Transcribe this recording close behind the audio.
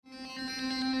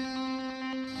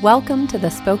Welcome to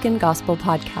the Spoken Gospel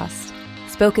Podcast.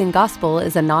 Spoken Gospel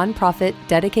is a nonprofit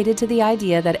dedicated to the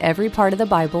idea that every part of the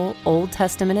Bible, Old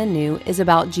Testament and New, is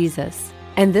about Jesus.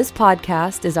 And this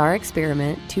podcast is our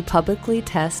experiment to publicly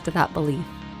test that belief.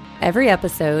 Every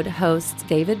episode, hosts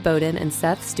David Bowden and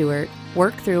Seth Stewart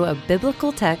work through a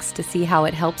biblical text to see how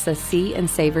it helps us see and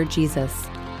savor Jesus.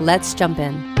 Let's jump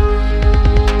in.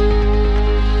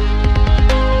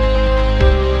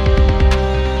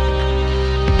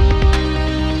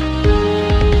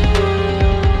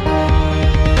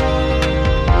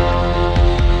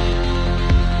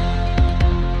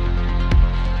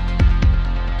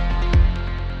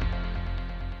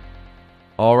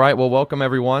 All right, well, welcome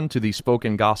everyone to the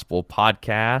Spoken Gospel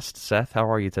Podcast. Seth, how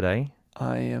are you today?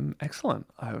 I am excellent.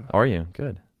 How are you?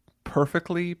 Good.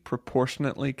 Perfectly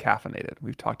proportionately caffeinated.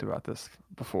 We've talked about this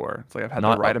before. It's like I've had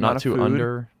the right amount of food. Not too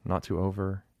under, not too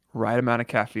over. Right amount of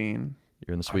caffeine.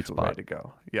 You're in the sweet spot. Ready to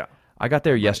go. Yeah. I got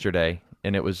there yesterday,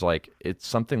 and it was like, it's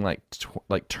something like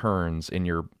turns in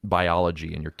your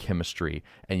biology and your chemistry,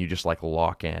 and you just like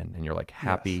lock in, and you're like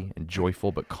happy and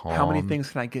joyful but calm. How many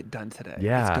things can I get done today?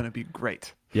 Yeah. It's going to be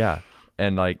great. Yeah.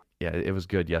 And like, yeah, it was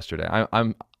good yesterday.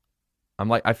 I'm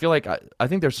like, I feel like, I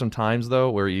think there's some times though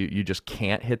where you just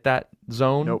can't hit that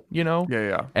zone, Nope. you know?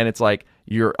 Yeah. And it's like,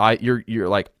 you're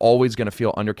like always going to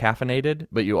feel under-caffeinated,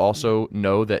 but you also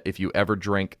know that if you ever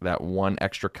drink that one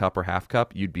extra cup or half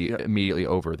cup, you'd be immediately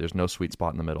over. There's no sweet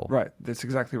spot in the middle. Right. That's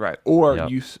exactly right. Or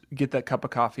you get that cup of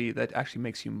coffee that actually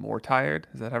makes you more tired.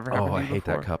 Has that ever happened to you I hate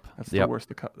before? that cup. That's the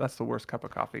worst. That's the worst cup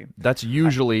of coffee. That's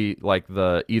usually like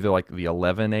either like the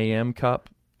 11 a.m. cup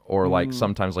or like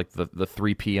sometimes like the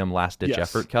 3 p.m. last-ditch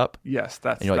effort cup. Yes,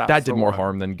 and you're like, that did more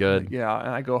harm than good. Yeah, and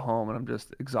I go home and I'm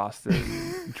just exhausted,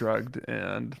 drugged,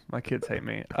 and my kids hate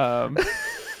me. I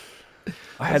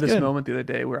had this moment the other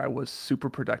day where I was super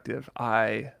productive.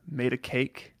 I made a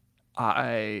cake.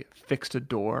 I fixed a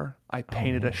door. I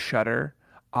painted a shutter.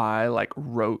 I like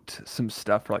wrote some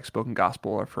stuff for like Spoken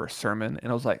Gospel or for a sermon,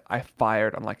 and I was like, I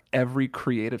fired on like every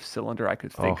creative cylinder I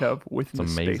could think of within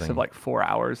the space of like 4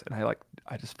 hours, and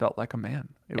I just felt like a man.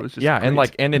 It was just and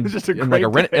like and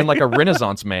like a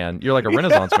Renaissance man. You're like a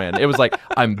Renaissance man. It was like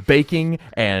I'm baking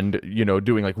and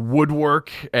doing like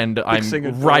woodwork and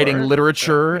I'm writing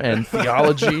literature and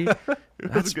theology.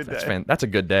 That's a good day. That's a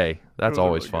good day. That's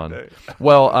always fun.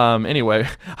 Well, anyway,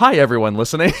 hi everyone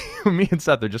listening. Me and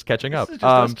Seth are just catching up. This is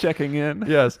just us checking in.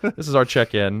 Yes, this is our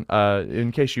check-in.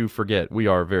 In case you forget, we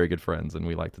are very good friends and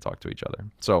we like to talk to each other.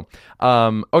 So,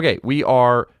 okay,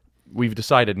 we've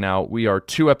decided now we are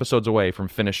 2 episodes away from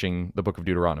finishing the book of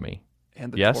Deuteronomy.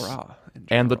 And the Torah.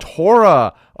 And the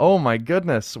Torah. Oh my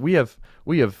goodness. We have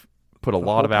put a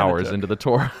lot of hours into the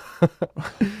Torah.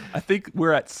 I think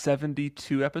we're at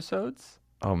 72 episodes.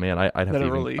 Oh man, I'd have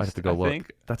to go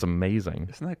look. That's amazing.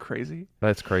 Isn't that crazy?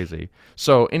 That's crazy.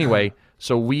 So anyway,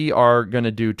 so we are going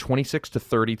to do 26 to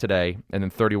 30 today, and then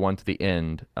 31 to the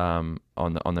end on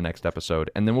the next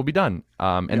episode, and then we'll be done.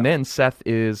 And then Seth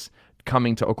is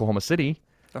coming to Oklahoma City.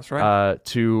 That's right.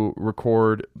 To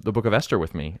record the Book of Esther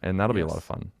with me, and that'll be a lot of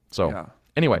fun. So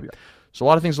anyway, so a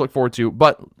lot of things to look forward to,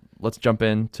 but let's jump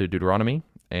into Deuteronomy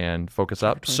and focus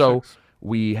up. 26. So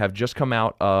we have just come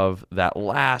out of that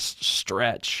last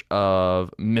stretch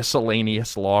of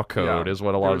miscellaneous law code, is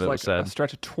what a lot of it was said. A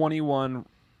stretch of 21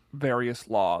 various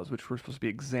laws, which were supposed to be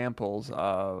examples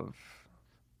of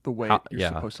the way you're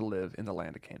supposed to live in the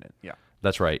land of Canaan. Yeah.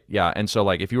 That's right. Yeah. And so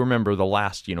like if you remember the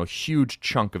last, huge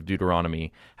chunk of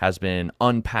Deuteronomy has been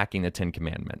unpacking the 10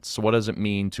 Commandments. So what does it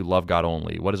mean to love God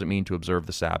only? What does it mean to observe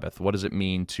the Sabbath? What does it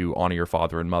mean to honor your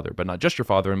father and mother? But not just your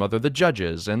father and mother, the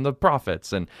judges and the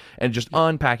prophets and just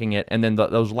unpacking it. And then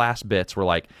those last bits were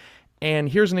like, and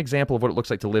here's an example of what it looks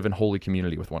like to live in holy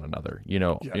community with one another.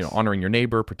 Honoring your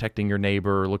neighbor, protecting your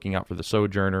neighbor, looking out for the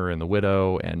sojourner and the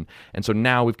widow, and so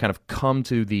now we've kind of come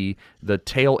to the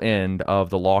tail end of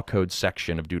the law code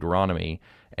section of Deuteronomy,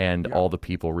 and all the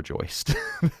people rejoiced.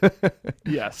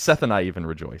 Yes, Seth and I even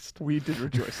rejoiced. We did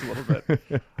rejoice a little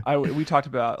bit. We talked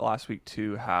about last week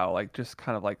too how like just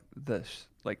kind of like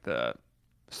the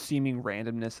seeming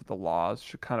randomness of the laws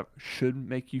should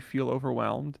make you feel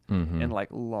overwhelmed and like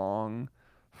long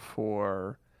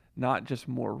for not just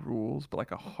more rules, but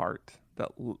like a heart that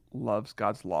loves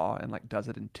God's law and like does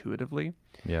it intuitively.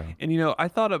 Yeah. And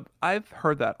I've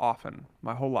heard that often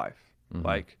my whole life.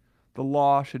 Like the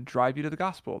law should drive you to the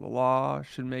gospel. The law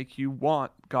should make you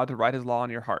want God to write his law in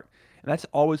your heart. And that's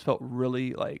always felt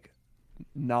really like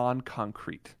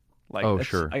non-concrete. Like,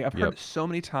 sure. I've heard it so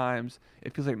many times.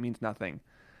 It feels like it means nothing.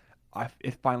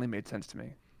 It finally made sense to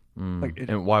me.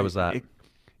 And why was that?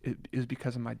 It is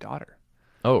because of my daughter.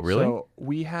 Oh, really? So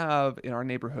we have in our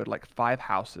neighborhood like 5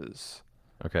 houses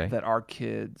Okay. that our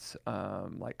kids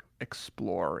like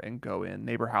explore and go in.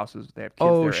 Neighbor houses, they have kids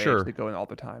Oh, their sure. age, they go in all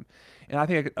the time. And I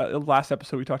think last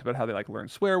episode we talked about how they like learn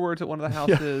swear words at one of the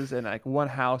Yeah. houses, and like one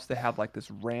house they have like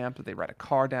this ramp that they ride a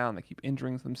car down, they keep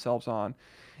injuring themselves on.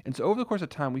 And so over the course of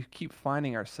time, we keep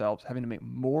finding ourselves having to make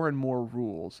more and more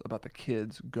rules about the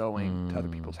kids going to other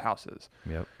people's houses.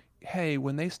 Yep. Hey,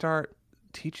 when they start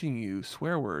teaching you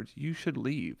swear words, you should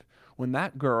leave. When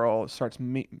that girl starts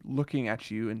looking at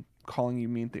you and calling you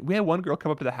mean things, we had one girl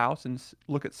come up to the house and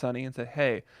look at Sunny and say,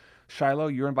 "Hey, Shiloh,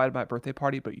 you're invited to my birthday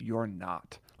party, but you're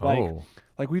not." Oh.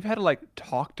 Like we've had to like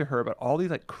talk to her about all these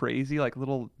like crazy like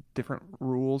little different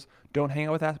rules. Don't hang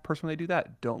out with that person when they do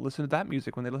that. Don't listen to that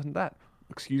music when they listen to that.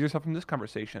 Excuse yourself from this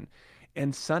conversation.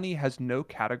 And Sunny has no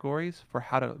categories for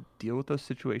how to deal with those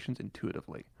situations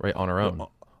intuitively. Right, on our own.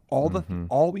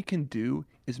 All we can do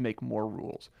is make more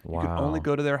rules. You can only Wow.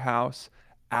 go to their house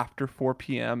after 4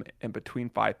 p.m. and between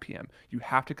 5 p.m. You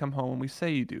have to come home when we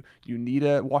say you do. You need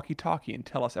a walkie-talkie and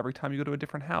tell us every time you go to a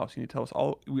different house. You need to tell us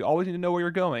all. We always need to know where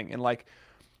you're going. And like,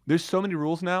 there's so many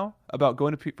rules now about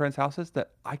going to friends' houses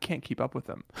that I can't keep up with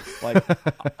them. Like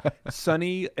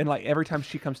Sunny, and like every time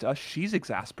she comes to us, she's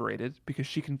exasperated because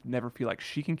she can never feel like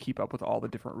she can keep up with all the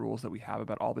different rules that we have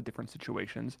about all the different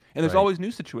situations. And there's Right. always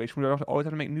new situations we always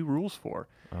have to make new rules for.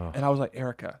 And I was like,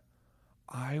 Erica,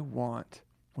 I want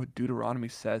what Deuteronomy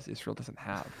says Israel doesn't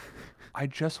have. I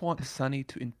just want Sunny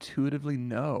to intuitively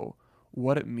know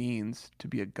what it means to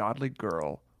be a godly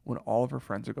girl when all of her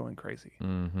friends are going crazy.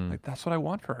 Like, that's what I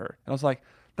want for her. And I was like,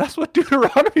 that's what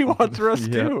Deuteronomy wants for us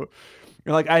Yep. too.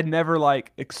 And like, I'd never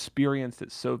like experienced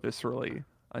it so viscerally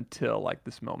until like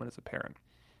this moment as a parent.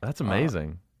 That's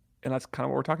amazing. And that's kind of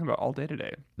what we're talking about all day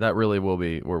today. That really will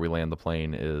be where we land the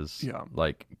plane is Yeah.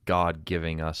 like God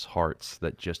giving us hearts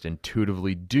that just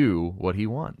intuitively do what he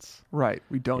wants. Right.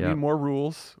 We don't Yeah. need more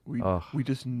rules. Ugh. We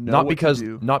just know Not what because to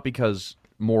do. not because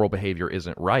moral behavior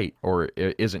isn't right or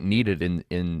isn't needed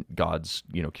in God's,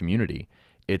 community.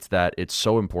 It's that it's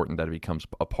so important that it becomes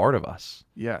a part of us.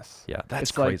 Yes. Yeah, that's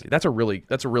It's like- crazy. That's a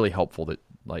really helpful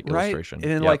illustration.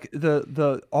 And then Yeah. like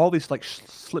the all these like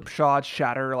slipshod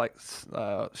shatter like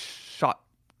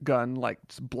shotgun like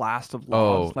blast of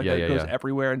laws like yeah, that yeah, goes yeah.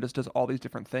 everywhere and just does all these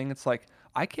different things. It's like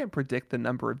I can't predict the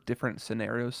number of different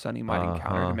scenarios Sunny might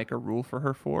encounter to make a rule for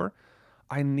her for.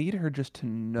 I need her just to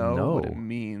know what it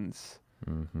means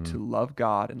to love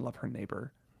God and love her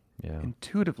neighbor Yeah.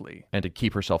 intuitively And to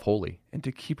keep herself holy. and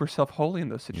to keep herself holy in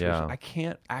those situations. Yeah. I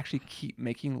can't actually keep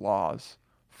making laws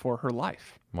for her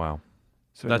life. Wow.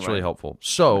 So That's anyway, really helpful.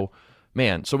 So,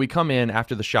 man, so we come in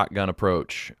after the shotgun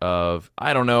approach of,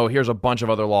 I don't know, here's a bunch of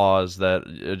other laws that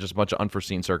just a bunch of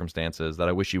unforeseen circumstances that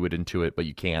I wish you would intuit, but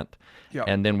you can't. Yeah.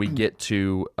 And then we get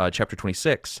to chapter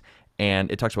 26,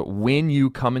 and it talks about when you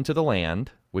come into the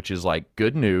land, which is like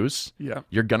good news. Yeah.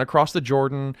 You're going to cross the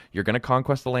Jordan. You're going to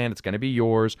conquest the land. It's going to be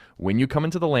yours. When you come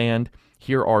into the land,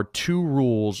 here are 2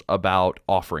 rules about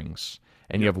offerings.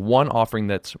 And you have one offering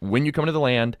that's when you come into the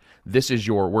land, this is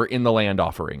we're in the land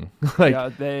offering. Like, Yeah,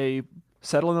 they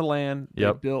settle in the land.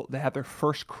 Yep. They have their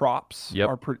first crops.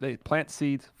 Yep. They plant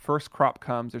seeds. First crop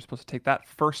comes. They're supposed to take that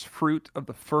first fruit of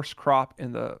the first crop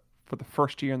for the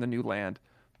first year in the new land,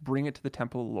 bring it to the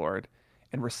temple of the Lord,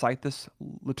 and recite this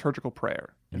liturgical prayer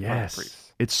in front of the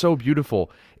priest. It's so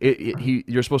beautiful.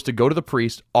 You're supposed to go to the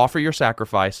priest, offer your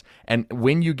sacrifice, and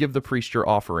when you give the priest your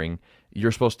offering,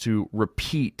 you're supposed to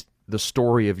repeat the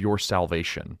story of your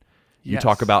salvation. You Yes.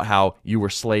 talk about how you were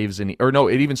slaves it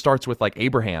even starts with like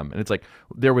Abraham, and it's like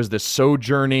there was this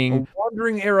sojourning.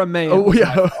 Wandering Aramaean. Oh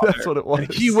yeah, that's what it was.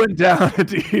 And he went down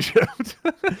into Egypt.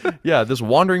 Yeah, this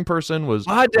wandering person was.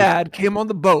 My dad came on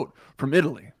the boat from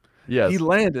Italy. Yes. He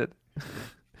landed.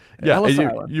 at Yeah, Ellis and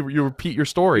Island. you repeat your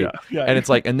story, Yeah. and it's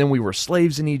like, and then we were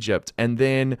slaves in Egypt, and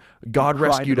then God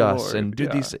cried to rescued the us Lord, and did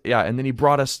yeah. these, and then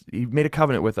He made a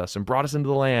covenant with us and brought us into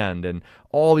the land, and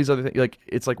all these other things. Like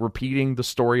it's like repeating the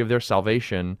story of their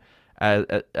salvation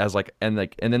as like, and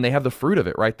then they have the fruit of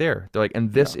it right there. They're like,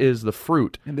 and this is the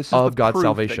fruit And this is of the God's proof that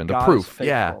salvation. The God is proof,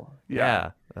 faithful.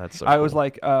 yeah, that's so. I was cool.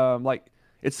 like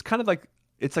it's kind of like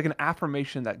it's like an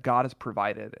affirmation that God has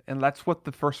provided, and that's what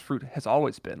the first fruit has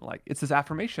always been. Like it's this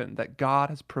affirmation that God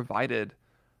has provided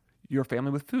your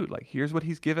family with food. Like here's what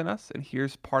He's given us, and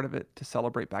here's part of it to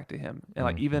celebrate back to Him. And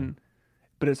like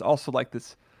but it's also like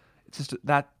this. It's just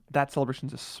that celebration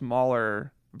is a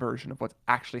smaller version of what's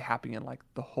actually happening in like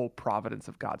the whole providence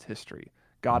of God's history.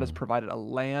 God has provided a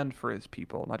land for His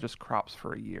people, not just crops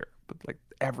for a year, but like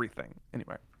everything.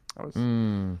 Anyway, I was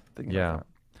thinking yeah. about that.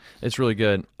 It's really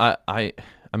good. I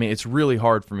mean, it's really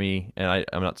hard for me, and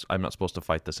I'm not supposed to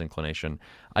fight this inclination.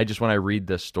 When I read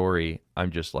this story, I'm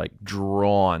just like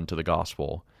drawn to the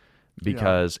gospel.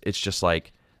 because it's just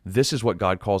like, this is what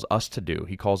God calls us to do.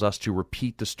 He calls us to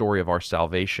repeat the story of our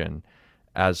salvation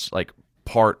as like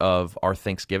part of our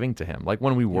thanksgiving to him. Like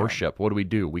when we worship, what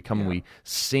do? We come and we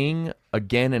sing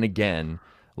again and again,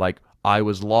 like, I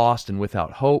was lost and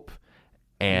without hope,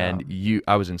 and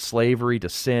I was in slavery to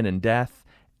sin and death,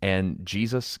 and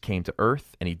Jesus came to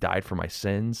earth, and he died for my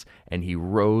sins, and he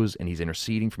rose, and he's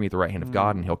interceding for me at the right hand of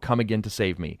God, and he'll come again to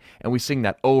save me. And we sing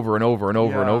that over and over and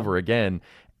over and over again.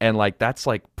 And like that's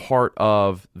like part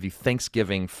of the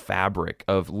Thanksgiving fabric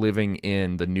of living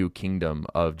in the new kingdom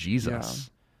of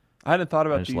Jesus. I hadn't thought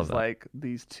about these like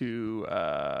these two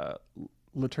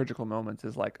liturgical moments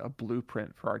as like a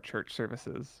blueprint for our church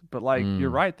services. But like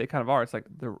you're right, they kind of are. It's like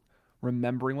the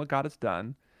remembering what God has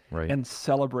done. Right. And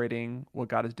celebrating what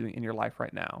God is doing in your life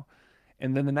right now.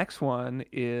 And then the next one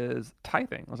is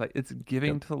tithing. I was like, it's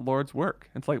giving to the Lord's work.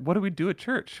 It's like, what do we do at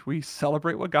church? We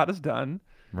celebrate what God has done,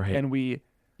 and we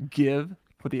give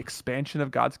for the expansion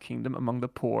of God's kingdom among the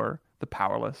poor, the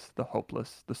powerless, the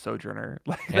hopeless, the sojourner.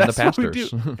 Like, and that's the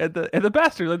pastors. What we do. And the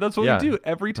pastors. Like, that's what we do.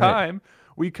 Every time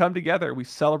we come together, we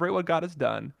celebrate what God has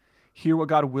done, hear what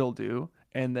God will do,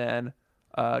 and then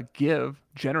give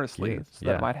generously so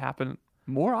that might happen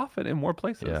more often in more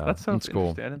places. That's so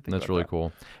cool. That's really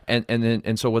cool.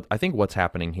 And so what I think what's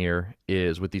happening here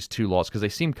is with these two laws, because they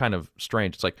seem kind of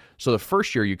strange. It's like, so the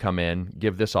first year you come in,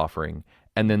 give this offering,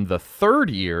 and then the third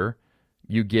year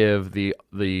you give the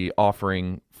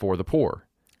offering for the poor.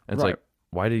 And it's like,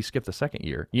 why did he skip the second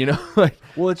year? You know, like,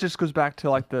 well, it just goes back to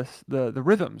like the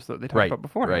rhythms that they talked about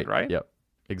beforehand, right? Yep.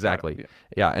 Exactly.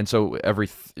 Yeah. And so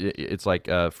it's like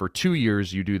for 2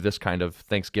 years you do this kind of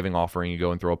Thanksgiving offering, you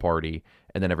go and throw a party,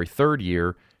 and then every third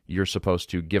year you're supposed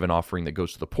to give an offering that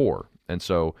goes to the poor. And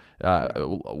so a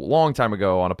long time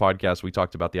ago on a podcast we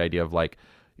talked about the idea of like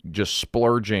just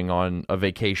splurging on a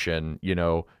vacation,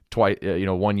 twice,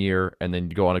 1 year, and then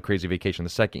you go on a crazy vacation the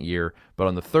second year. But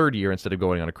on the third year, instead of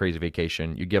going on a crazy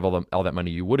vacation, you give all that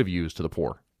money you would have used to the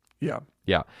poor.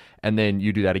 Yeah. And then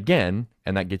you do that again,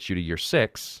 and that gets you to year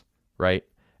 6, right?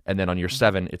 And then on year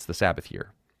 7, it's the Sabbath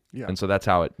year. Yeah. And so that's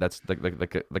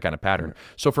the kind of pattern. Yeah.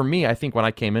 So for me, I think when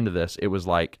I came into this, it was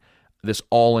like this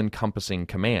all-encompassing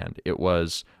command. It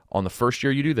was on the first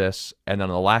year you do this, and then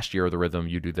on the last year of the rhythm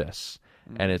you do this.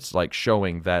 And it's like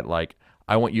showing that like,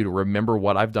 I want you to remember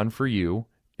what I've done for you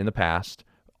in the past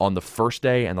on the first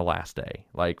day and the last day,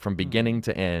 like from beginning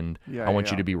to end. I want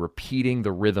you to be repeating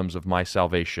the rhythms of my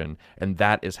salvation, and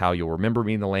that is how you'll remember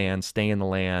me in the land, stay in the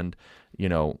land,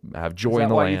 have joy in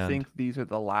the land. Is that why you think these are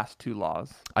the last two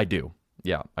laws? I do.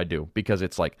 Yeah, I do, because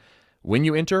it's like when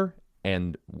you enter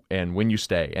and when you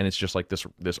stay, and it's just like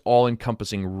this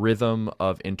all-encompassing rhythm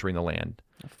of entering the land.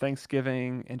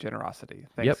 Thanksgiving and generosity.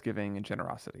 Thanksgiving and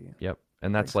generosity. Yep.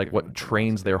 And that's like what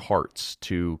trains their hearts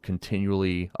to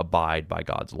continually abide by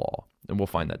God's law. And we'll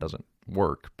find that doesn't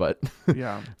work, but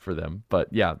for them.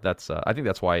 But yeah, that's I think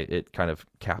that's why it kind of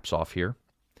caps off here.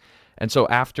 And so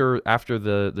after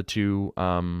the two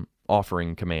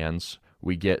offering commands,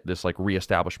 we get this like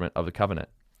reestablishment of the covenant,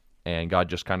 and God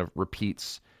just kind of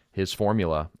repeats his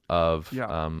formula of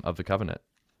the covenant,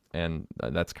 and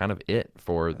that's kind of it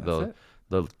for the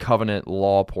covenant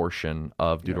law portion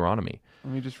of Deuteronomy.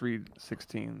 Let me just read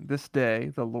 16. This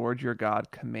day the Lord your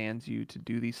God commands you to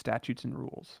do these statutes and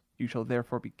rules. You shall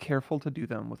therefore be careful to do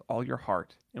them with all your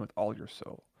heart and with all your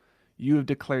soul. You have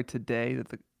declared today that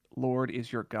the Lord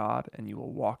is your God, and you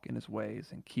will walk in his ways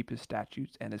and keep his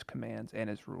statutes and his commands and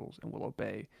his rules, and will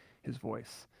obey his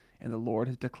voice. And the Lord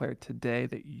has declared today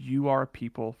that you are a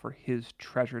people for his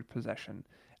treasured possession,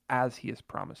 as he has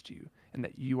promised you, and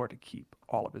that you are to keep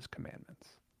all of his commandments.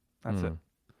 That's it.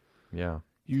 Yeah.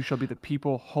 You shall be the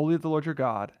people holy of the Lord your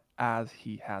God, as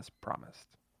he has promised.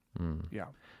 Yeah.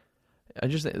 I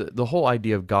just think the whole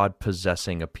idea of God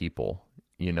possessing a people,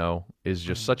 is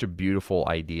just such a beautiful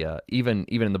idea. Even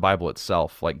in the Bible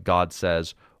itself, like God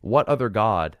says, what other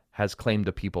God has claimed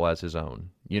a people as his own?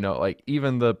 Like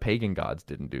even the pagan gods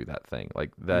didn't do that thing.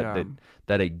 Like that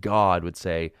a God would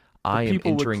say, I am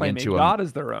entering into a God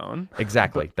as their own.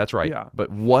 Exactly. That's right. Yeah.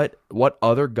 But what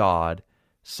other God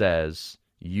says,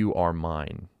 you are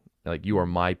mine, like you are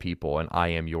my people and I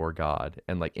am your God,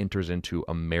 and like enters into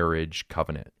a marriage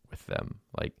covenant with them?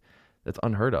 Like that's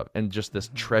unheard of. And just this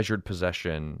treasured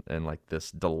possession and like this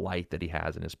delight that he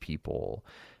has in his people.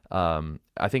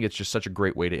 I think it's just such a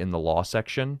great way to end the law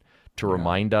section, to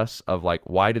remind us of like,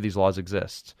 why do these laws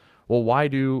exist? Well, why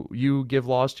do you give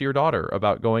laws to your daughter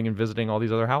about going and visiting all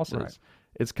these other houses? Right.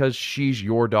 It's because she's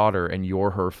your daughter and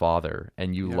you're her father,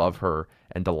 and you Yeah. love her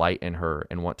and delight in her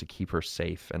and want to keep her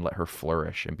safe and let her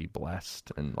flourish and be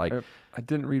blessed. And like, I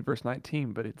didn't read verse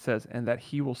 19, but it says, and that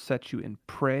he will set you in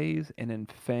praise and in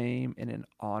fame and in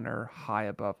honor high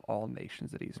above all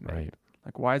nations that he's made. Right.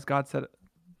 Like, why has God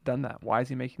done that? Why is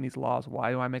he making these laws?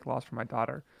 Why do I make laws for my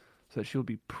daughter? So that she'll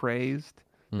be praised,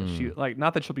 that she, like,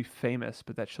 not that she'll be famous,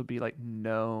 but that she'll be like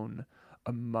known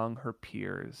among her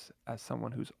peers as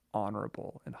someone who's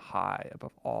honorable and high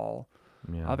above all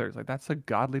others. Like, that's a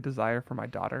godly desire for my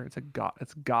daughter.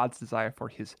 It's God's desire for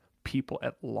his people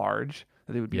at large,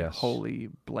 that they would be Yes. holy,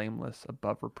 blameless,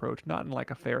 above reproach, not in like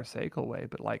a pharisaical way,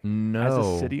 but like as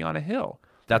No. a city on a hill.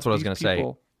 That's Like, what I was these going to say.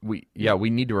 people- We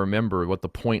need to remember what the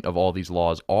point of all these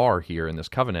laws are here in this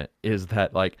covenant, is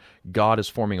that like God is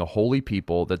forming a holy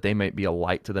people that they might be a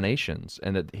light to the nations,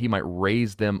 and that he might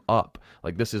raise them up.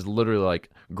 Like, this is literally like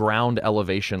ground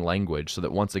elevation language, so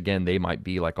that once again they might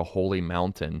be like a holy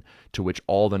mountain to which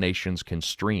all the nations can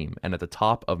stream. And at the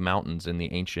top of mountains in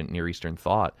the ancient Near Eastern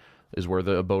thought is where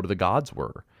the abode of the gods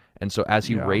were. And so as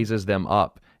he raises them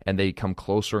up and they come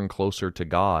closer and closer to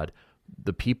God,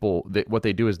 the people, what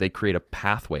they do is they create a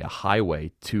pathway, a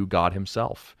highway to God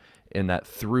himself, in that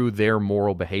through their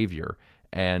moral behavior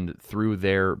and through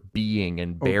their being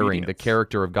and bearing the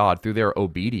character of God, through their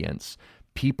obedience,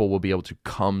 people will be able to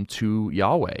come to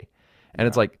Yahweh. And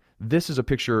it's like, this is a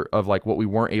picture of like what we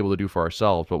weren't able to do for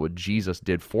ourselves, but what Jesus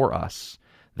did for us,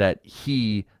 that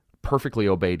he perfectly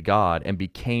obeyed God and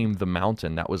became the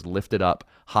mountain that was lifted up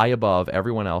high above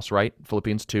everyone else, right?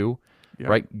 Philippians 2.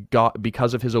 Right? God,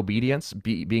 because of his obedience,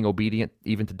 being obedient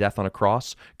even to death on a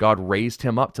cross, God raised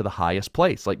him up to the highest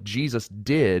place. Like, Jesus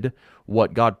did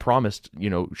what God promised,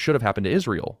 should have happened to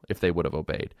Israel if they would have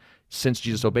obeyed. Since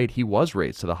Jesus obeyed, he was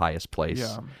raised to the highest place.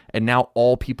 Yeah. And now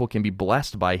all people can be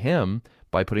blessed by him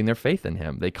by putting their faith in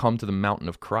him. They come to the mountain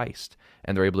of Christ,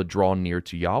 and they're able to draw near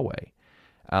to Yahweh.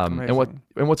 And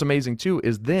what's amazing too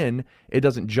is then it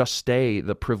doesn't just stay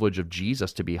the privilege of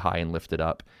Jesus to be high and lifted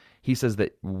up. He says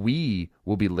that we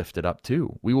will be lifted up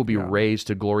too. We will be raised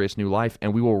to glorious new life,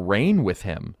 and we will reign with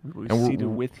him. We will be seated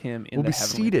with him in the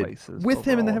heavenly places. With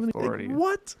him in the heavenly places.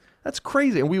 What? That's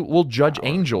crazy. And we will judge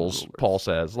angels, Paul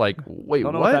says. Like, wait, I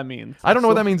don't know what? what that means. I don't know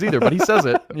what that means either, but he says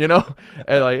it,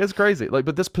 And like, it's crazy. Like,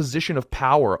 but this position of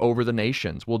power over the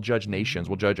nations, we'll judge nations,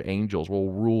 we'll judge angels, we'll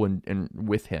rule and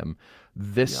with him.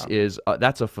 This is,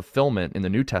 that's a fulfillment in the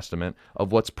New Testament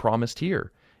of what's promised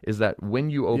here, is that when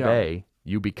you obey,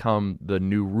 you become the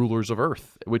new rulers of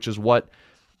earth, which is what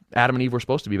Adam and Eve were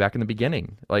supposed to be back in the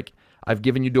beginning. Like, I've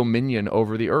given you dominion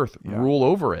over the earth. Rule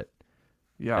over it.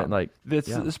 Yeah. And like, this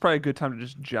is probably a good time to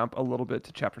just jump a little bit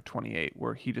to chapter 28,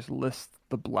 where he just lists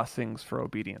the blessings for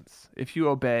obedience. If you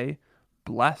obey,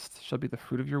 blessed shall be the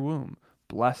fruit of your womb.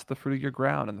 Blessed the fruit of your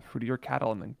ground and the fruit of your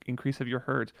cattle and the increase of your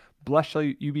herds. Blessed shall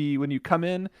you be when you come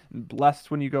in, and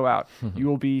blessed when you go out. You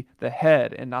will be the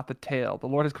head and not the tail. The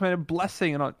Lord has commanded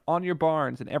blessing on your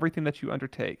barns and everything that you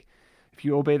undertake. If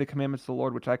you obey the commandments of the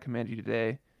Lord, which I command you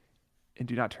today, and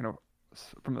do not turn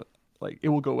from like, it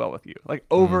will go well with you. Like,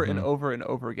 over and over and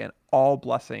over again, all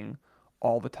blessing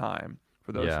all the time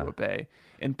for those who obey.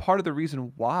 And part of the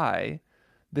reason why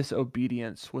this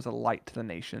obedience was a light to the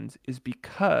nations is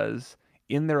because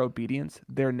in their obedience,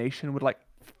 their nation would like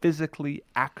physically,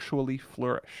 actually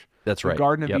flourish. That's right. The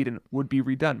Garden of Eden would be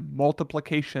redone.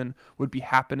 Multiplication would be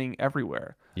happening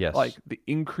everywhere. Yes. Like, the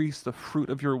increase, the fruit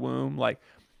of your womb, like,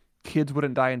 kids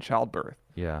wouldn't die in childbirth.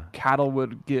 Yeah. Cattle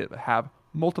would have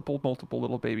multiple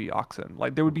little baby oxen.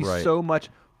 Like, there would be so much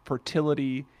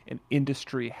fertility and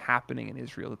industry happening in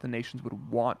Israel that the nations would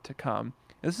want to come.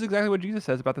 And this is exactly what Jesus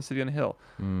says about the city on the hill.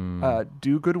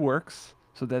 Do good works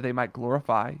so that they might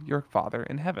glorify your Father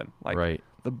in heaven. Like,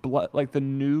 the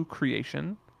new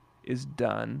creation is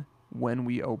done when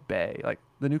we obey. Like,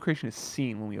 the new creation is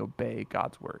seen when we obey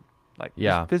God's word. Like,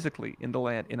 just physically in the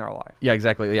land, in our life. Yeah,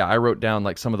 exactly. Yeah, I wrote down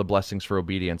like some of the blessings for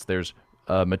obedience. There's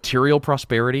material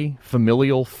prosperity,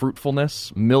 familial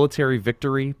fruitfulness, military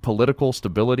victory, political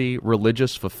stability,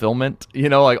 religious fulfillment.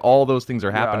 Like, all those things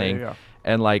are happening.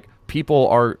 And like, people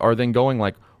are then going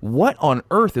like, what on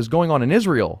earth is going on in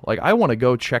Israel? Like, I want to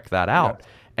go check that out.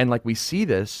 And like, we see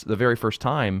this the very first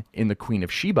time in the Queen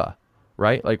of Sheba,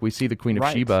 right? Like, we see the Queen of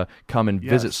Sheba come and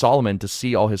visit Solomon to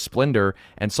see all his splendor,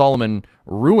 and Solomon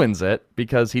ruins it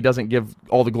because he doesn't give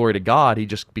all the glory to God. He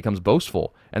just becomes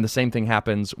boastful. And the same thing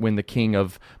happens when the king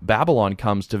of Babylon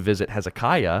comes to visit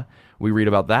Hezekiah. We read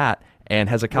about that. And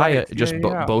Hezekiah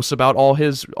boasts about all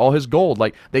his gold.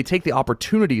 Like, they take the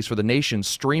opportunities for the nation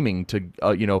streaming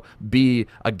to be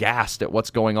aghast at what's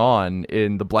going on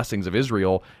in the blessings of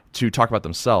Israel to talk about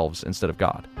themselves instead of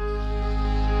God.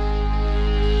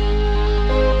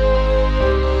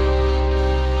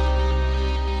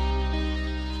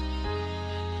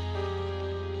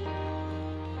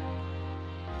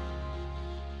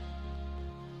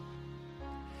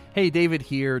 Hey, David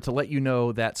here to let you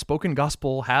know that Spoken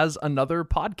Gospel has another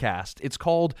podcast. It's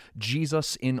called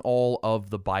Jesus in All of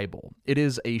the Bible. It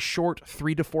is a short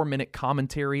 3 to 4 minute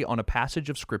commentary on a passage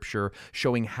of Scripture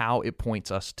showing how it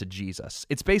points us to Jesus.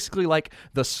 It's basically like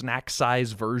the snack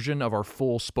size version of our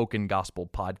full Spoken Gospel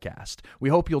podcast. We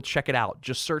hope you'll check it out.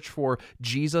 Just search for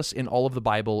Jesus in All of the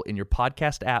Bible in your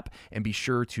podcast app and be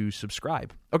sure to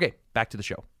subscribe. Okay, back to the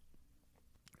show.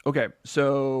 Okay,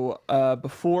 so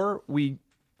before we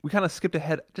kind of skipped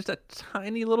ahead just a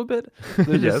tiny little bit.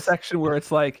 There's a section where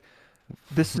it's like,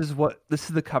 this is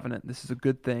the covenant. This is a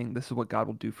good thing. This is what God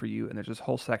will do for you. And there's this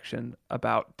whole section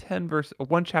about 10 verse,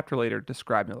 one chapter later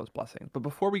describing those blessings. But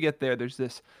before we get there, there's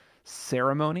this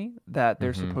ceremony that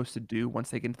they're supposed to do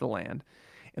once they get into the land.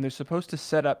 And they're supposed to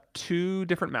set up 2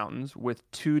 different mountains with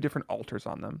 2 different altars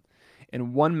on them.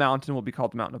 And one mountain will be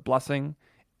called the Mountain of Blessing,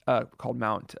 called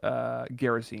Mount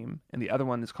Gerizim, and the other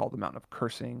one is called the Mountain of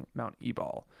Cursing, Mount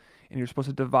Ebal. And you're supposed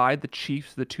to divide the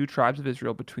chiefs of the 2 tribes of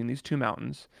Israel between these 2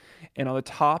 mountains. And on the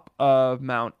top of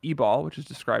Mount Ebal, which is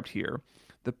described here,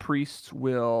 the priests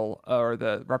will, or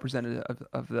the representative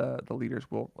of the leaders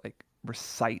will like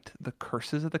recite the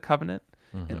curses of the covenant,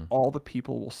 and all the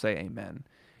people will say amen.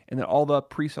 And then all the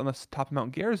priests on the top of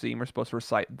Mount Gerizim are supposed to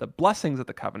recite the blessings of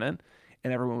the covenant,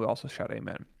 and everyone will also shout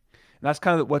amen. And that's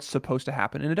kind of what's supposed to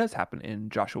happen, and it does happen in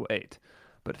Joshua 8.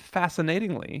 But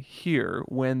fascinatingly, here,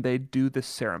 when they do this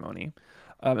ceremony,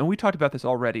 and we talked about this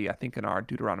already, I think, in our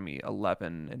Deuteronomy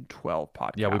 11 and 12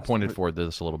 podcast. Yeah, we pointed forward to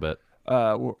this a little bit.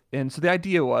 And so the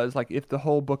idea was, like, if the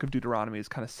whole book of Deuteronomy is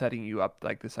kind of setting you up,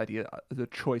 like this idea, the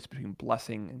choice between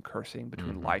blessing and cursing,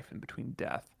 between life and between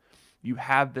death, you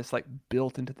have this, like,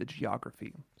 built into the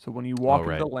geography. So when you walk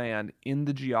into the land, in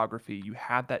the geography, you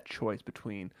have that choice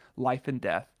between life and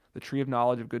death, the tree of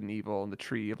knowledge of good and evil and the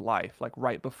tree of life, like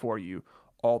right before you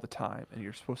all the time. And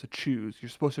you're supposed to choose. You're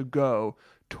supposed to go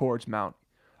towards Mount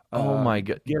Oh my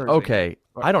god. Gerizim. Okay.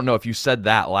 I don't know if you said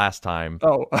that last time.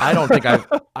 Oh. I don't think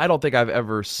I've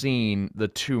ever seen the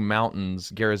 2 mountains,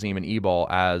 Gerizim and Ebal,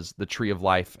 as the tree of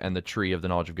life and the tree of the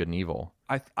knowledge of good and evil.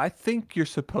 I think you're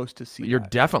supposed to see You're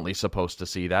that. definitely supposed to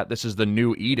see that. This is the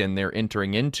new Eden they're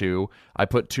entering into. I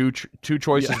put two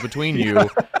choices between you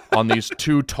on these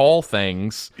 2 tall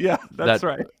things. Yeah, that's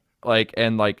right.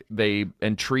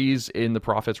 And trees in the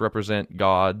prophets represent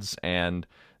gods, and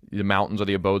the mountains are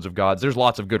the abodes of gods. There's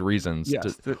lots of good reasons.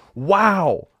 Yes.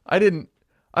 Wow.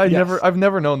 I've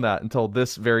never known that until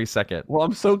this very second. Well,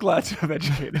 I'm so glad to have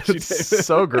educated you, David. It's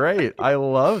so great. I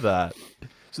love that.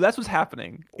 So that's what's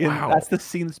happening. Wow. That's the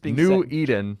scene that's being New set.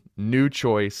 Eden, new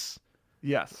choice.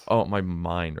 Yes. Oh, my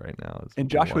mind right now is And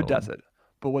Joshua blown. does it.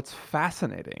 But what's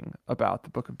fascinating about the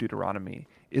book of Deuteronomy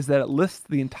is that it lists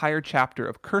the entire chapter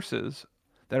of curses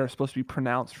that are supposed to be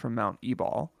pronounced from Mount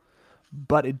Ebal,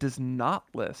 but it does not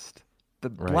list the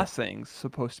blessings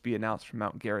supposed to be announced from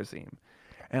Mount Gerizim.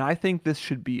 And I think this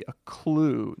should be a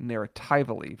clue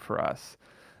narratively for us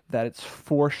that it's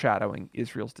foreshadowing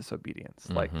Israel's disobedience.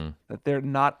 Like, that they're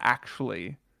not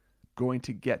actually going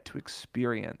to get to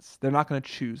experience. They're not going to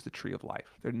choose the tree of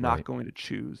life. They're not going to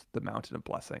choose the mountain of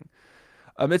blessing.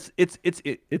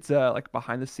 It's like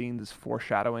behind the scenes is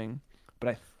foreshadowing, but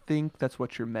I think that's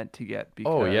what you're meant to get.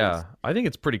 Because, oh yeah, I think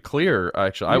it's pretty clear.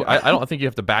 Actually, I don't think you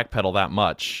have to backpedal that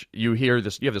much. You have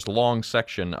this long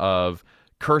section of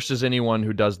curses anyone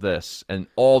who does this, and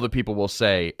all the people will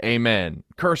say amen.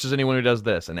 Curses anyone who does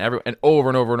this, and over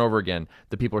and over again,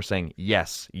 the people are saying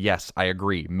yes, I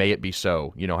agree. May it be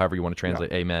so. However you want to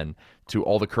translate amen to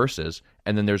all the curses,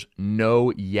 and then there's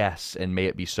no yes and may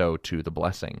it be so to the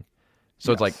blessing.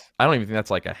 So it's like, I don't even think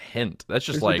that's like a hint. That's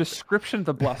just There's a description of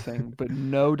the blessing, but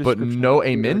no description. But no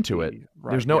amen to it.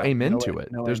 Right. There's no amen to it.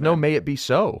 There's no may it be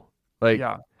so. Like,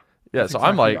 yeah. So exactly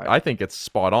I'm like, right. I think it's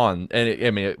spot on,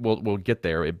 and we'll get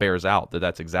there. It bears out that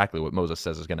that's exactly what Moses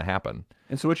says is going to happen.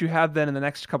 And so what you have then in the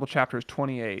next couple chapters,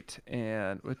 28,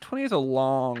 and 28 is a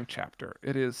long chapter.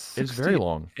 It's very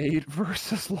long, 8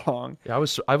 verses long. Yeah,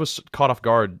 I was caught off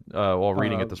guard while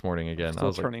reading it this morning again. I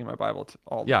was turning my Bible to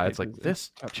all. Yeah, it's like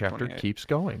this chapter keeps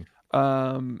going.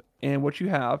 And what you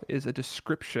have is a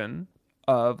description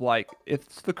of, like,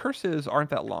 if the curses aren't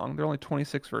that long, they're only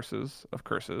 26 verses of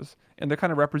curses, and they're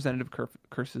kind of representative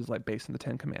curses, like based on the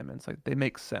 10 Commandments. Like, they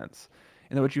make sense.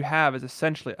 And then what you have is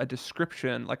essentially a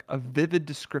description, like a vivid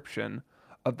description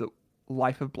of the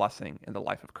life of blessing and the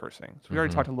life of cursing. So we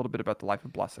already talked a little bit about the life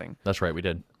of blessing. That's right, we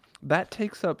did. That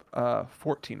takes up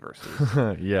 14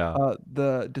 verses. Yeah.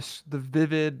 The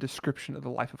vivid description of the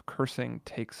life of cursing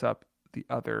takes up the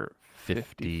other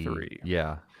 53.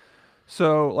 Yeah.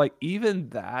 So, like, even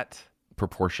that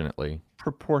proportion,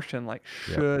 like,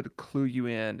 should clue you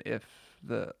in if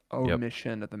the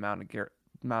omission of the Mount of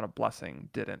amount of blessing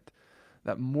didn't,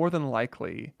 that more than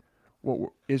likely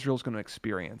what Israel's going to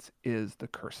experience is the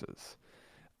curses.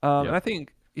 And I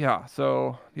think, yeah,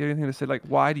 so do you have anything to say? Like,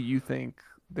 why do you think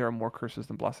there are more curses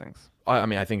than blessings? I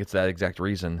mean, I think it's that exact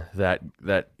reason that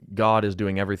God is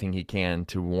doing everything he can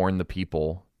to warn the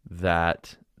people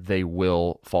that they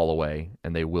will fall away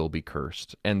and they will be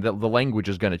cursed. And the language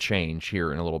is going to change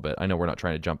here in a little bit. I know we're not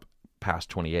trying to jump past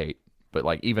 28, but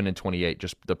like even in 28,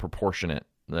 just the proportionate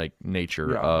like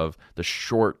nature of the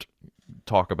short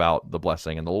talk about the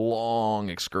blessing and the long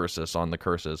excursus on the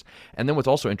curses. And then what's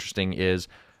also interesting is,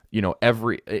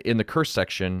 every in the curse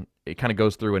section, it kind of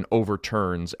goes through and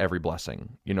overturns every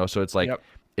blessing. So it's like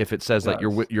if it says that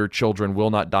your children will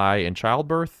not die in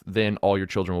childbirth, then all your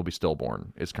children will be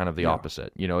stillborn. It's kind of the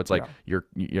opposite. It's like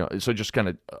so it just kind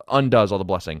of undoes all the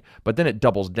blessing. But then it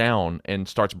doubles down and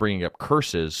starts bringing up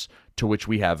curses to which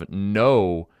we have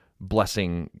no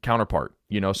blessing counterpart.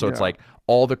 So it's like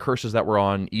all the curses that were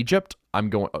on Egypt,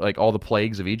 like all the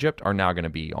plagues of Egypt are now going to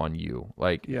be on you.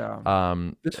 Like,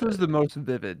 this was the most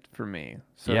vivid for me.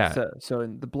 So, so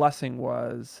the blessing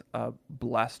was,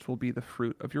 blessed will be the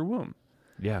fruit of your womb.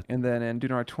 Yeah. And then in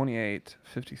Deuteronomy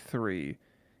 28:53,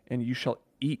 and you shall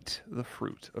eat the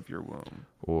fruit of your womb,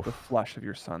 the flesh of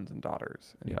your sons and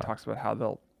daughters. And he talks about how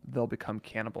they'll become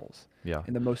cannibals. Yeah.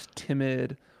 And the most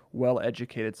timid,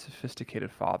 well-educated,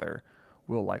 sophisticated father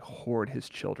will like hoard his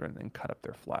children and cut up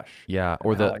their flesh. Yeah,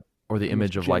 or the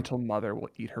image of like gentle mother will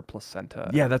eat her placenta.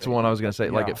 Yeah, that's the one I was gonna say.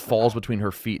 Like it falls between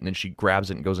her feet and then she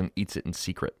grabs it and goes and eats it in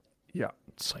secret. Yeah,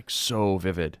 it's like so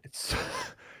vivid. It's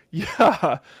it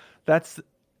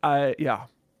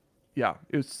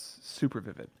was super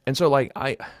vivid. And so like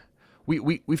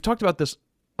we've talked about this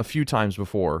a few times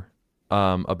before.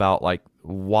 About like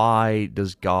why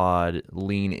does God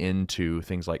lean into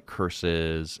things like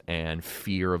curses and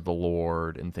fear of the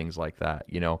Lord and things like that,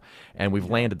 and we've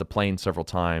landed the plane several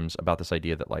times about this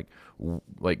idea that like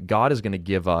God is going to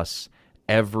give us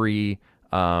every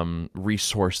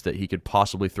resource that he could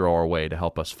possibly throw our way to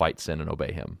help us fight sin and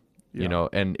obey him.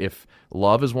 And if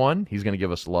love is one, he's going to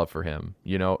give us love for him,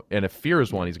 and if fear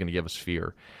is one, he's going to give us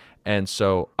fear. And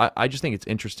so I just think it's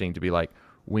interesting to be like,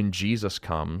 when Jesus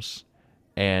comes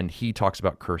and he talks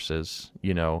about curses,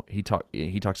 he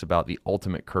talks about the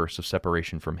ultimate curse of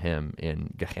separation from him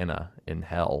in Gehenna, in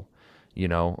hell,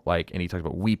 and he talks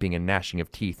about weeping and gnashing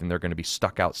of teeth, and they're going to be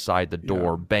stuck outside the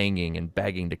door, banging and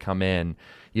begging to come in.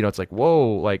 It's like,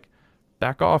 whoa, like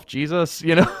back off, Jesus,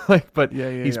 but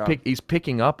he's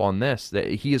picking up on this, that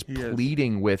he is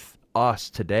pleading with us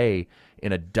today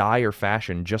in a dire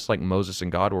fashion, just like Moses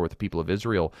and God were with the people of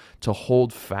Israel, to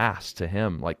hold fast to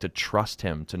him, like to trust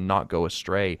him, to not go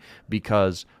astray,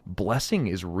 because blessing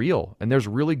is real and there's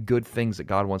really good things that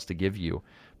God wants to give you,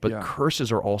 but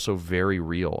curses are also very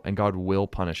real, and God will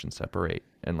punish and separate.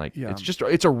 And like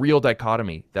it's a real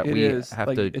dichotomy that we have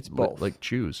like, to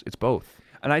choose. It's both.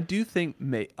 And I do think,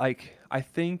 I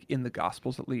think in the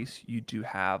Gospels at least, you do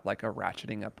have like a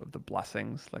ratcheting up of the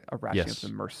blessings, like a ratcheting up the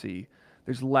mercy.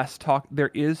 There's less talk.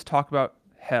 There is talk about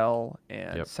hell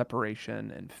and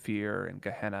separation and fear and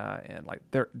Gehenna, and like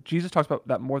Jesus talks about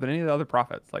that more than any of the other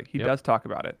prophets. Like he does talk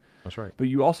about it. That's right. But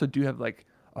you also do have like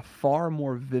a far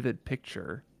more vivid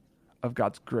picture of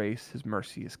God's grace, his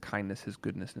mercy, his kindness, his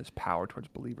goodness, and his power towards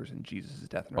believers in Jesus'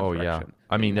 death and resurrection.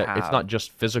 I mean, it's not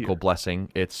just physical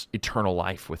blessing, it's eternal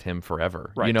life with him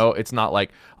forever. Right. It's not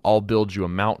like I'll build you a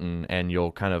mountain and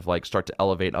you'll kind of like start to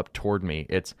elevate up toward me.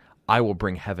 It's I will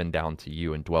bring heaven down to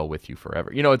you and dwell with you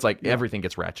forever. It's like everything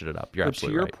gets ratcheted up. You're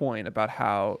absolutely right. To your point about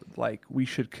how like we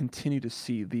should continue to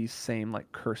see these same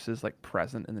like curses like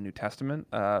present in the New Testament,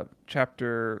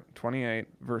 chapter 28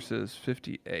 verses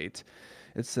 58.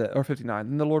 It's or 59.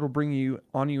 Then the Lord will bring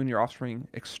on you and your offspring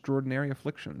extraordinary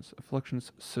afflictions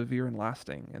severe and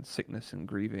lasting, and sickness and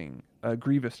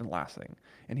grievous and lasting.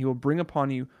 And he will bring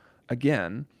upon you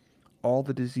again all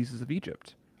the diseases of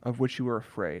Egypt, of which you were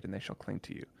afraid, and they shall cling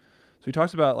to you. So he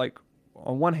talks about like,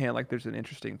 on one hand, like there's an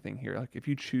interesting thing here. Like if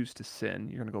you choose to sin,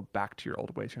 you're going to go back to your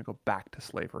old ways. You're going to go back to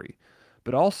slavery.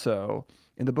 But also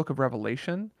in the book of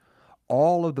Revelation,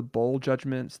 all of the bowl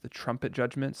judgments, the trumpet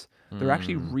judgments, they're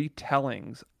actually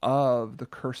retellings of the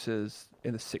curses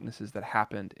and the sicknesses that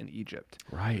happened in Egypt.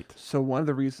 Right. So one of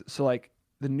the reasons, so like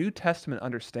the New Testament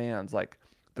understands like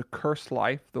the cursed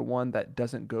life, the one that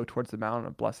doesn't go towards the mountain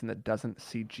of blessing, that doesn't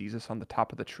see Jesus on the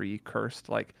top of the tree cursed,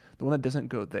 like the one that doesn't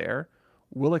go there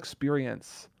will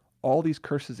experience all these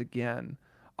curses again,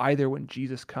 either when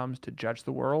Jesus comes to judge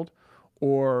the world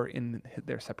or in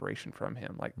their separation from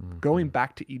him. Like going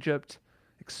back to Egypt,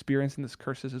 experiencing these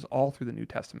curses is all through the New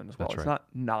Testament as well. That's It's right.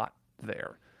 not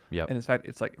there. Yep. And in fact,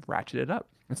 it's like ratcheted up.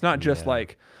 It's not just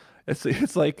like,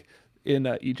 It's like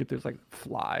in Egypt, there's like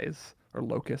flies or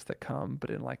locusts that come, but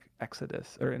in like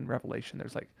Exodus or in Revelation,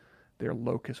 there's like they're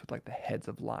locusts with like the heads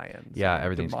of lions. Yeah, and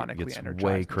everything demonically gets energized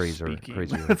way and crazier.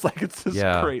 It's like it's just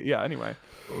Yeah. crazy. Yeah. Anyway,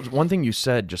 One thing you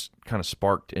said just kind of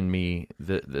sparked in me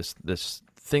this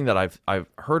thing that I've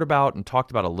heard about and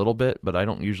talked about a little bit, but I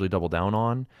don't usually double down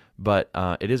on. But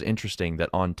it is interesting that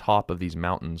on top of these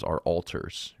mountains are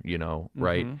altars,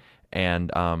 right?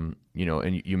 And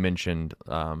and you mentioned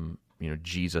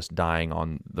Jesus dying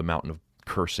on the mountain of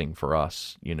cursing for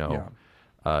us,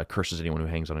 curses anyone who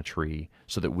hangs on a tree,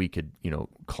 so that we could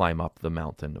climb up the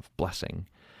mountain of blessing.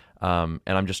 And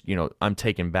I'm just I'm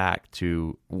taken back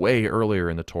to way earlier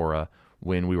in the Torah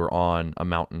when we were on a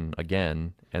mountain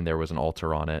again, and there was an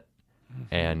altar on it,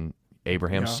 and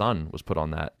Abraham's son was put on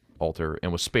that altar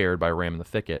and was spared by a ram in the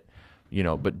thicket.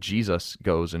 But Jesus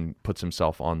goes and puts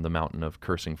himself on the mountain of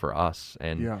cursing for us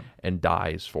and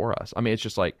dies for us. I mean, it's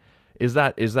just like, is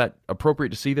that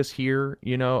appropriate to see this here?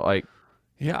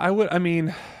 Yeah, I would. I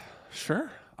mean,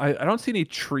 sure. I don't see any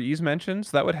trees mentioned,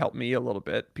 so that would help me a little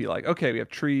bit. Be like, okay, we have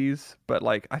trees, but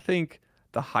like I think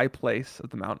the high place of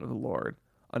the mountain of the Lord,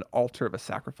 an altar of a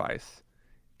sacrifice,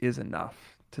 is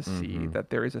enough to see that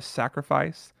there is a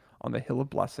sacrifice on the hill of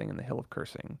blessing and the hill of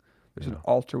cursing. There's an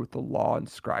altar with the law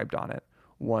inscribed on it,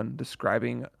 one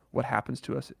describing what happens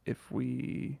to us if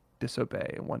we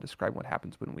disobey, and one describing what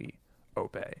happens when we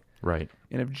obey. Right.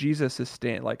 And if Jesus is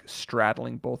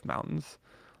straddling both mountains,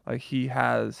 like he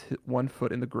has one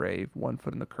foot in the grave, one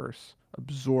foot in the curse,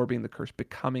 absorbing the curse,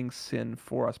 becoming sin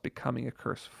for us, becoming a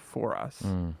curse for us,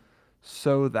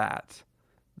 so that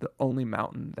the only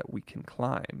mountain that we can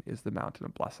climb is the mountain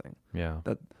of blessing. Yeah.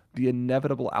 That the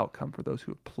inevitable outcome for those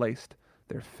who have placed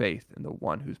their faith in the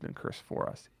one who's been cursed for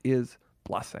us is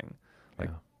blessing.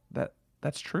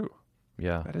 That's true.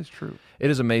 Yeah. That is true. It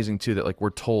is amazing too that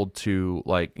we're told to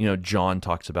John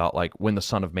talks about when the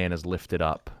Son of Man is lifted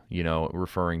up,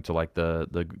 referring to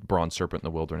the bronze serpent in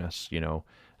the wilderness,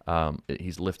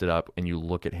 he's lifted up and you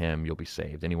look at him, you'll be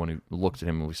saved. Anyone who looks at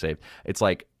him will be saved. It's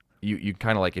like you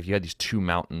kind of if you had these two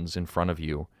mountains in front of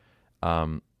you,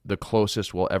 the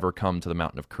closest we'll ever come to the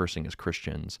mountain of cursing as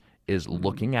Christians is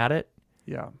looking at it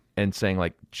and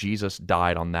saying Jesus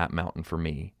died on that mountain for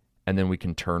me. And then we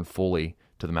can turn fully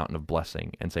to the mountain of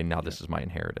blessing and say, now this is my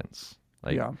inheritance.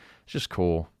 It's just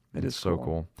cool. It's so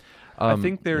cool. I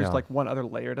think there's one other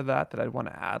layer to that I'd want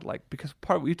to add, because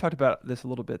we talked about this a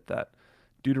little bit, that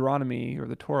Deuteronomy or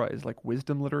the Torah is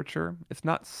wisdom literature. It's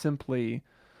not simply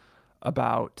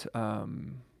about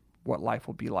what life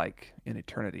will be like in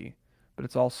eternity, but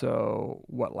it's also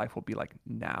what life will be like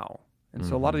now. And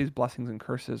so a lot of these blessings and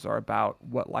curses are about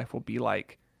what life will be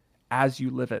like as you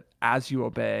live it, as you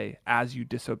obey, as you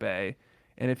disobey.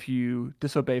 And if you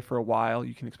disobey for a while,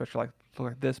 you can expect your life to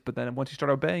look like this, but then once you start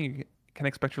obeying, you can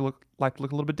expect your life to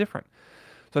look a little bit different.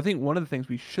 So I think one of the things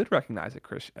we should recognize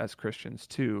as Christians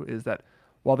too is that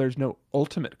while there's no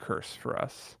ultimate curse for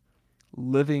us,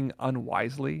 living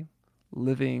unwisely,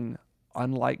 living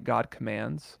unlike God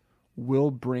commands,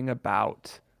 will bring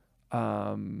about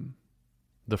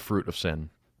the fruit of sin.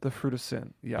 The fruit of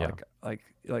sin. Yeah.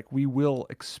 Like we will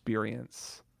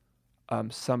experience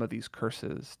some of these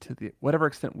curses to the whatever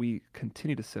extent we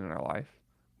continue to sin in our life.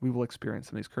 We will experience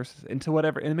some of these curses, and to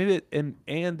whatever, and maybe and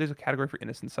there's a category for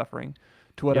innocent suffering.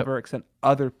 To whatever extent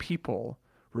other people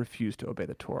refuse to obey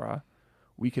the Torah,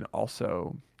 we can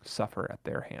also suffer at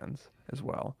their hands as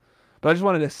well. But I just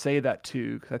wanted to say that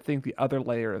too, because I think the other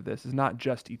layer of this is not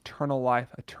just eternal life,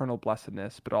 eternal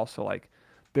blessedness, but also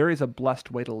there is a blessed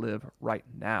way to live right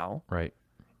now. Right.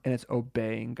 And it's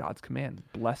obeying God's command.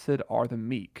 Blessed are the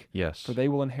meek. Yes. For they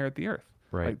will inherit the earth.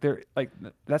 Right.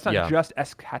 That's not just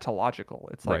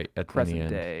eschatological. It's at present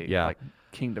day,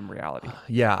 kingdom reality.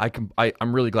 Yeah,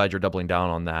 I'm really glad you're doubling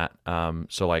down on that.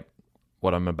 So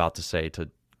what I'm about to say to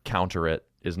counter it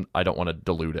is I don't want to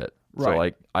dilute it.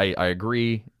 Right. So I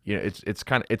agree. It's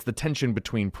the tension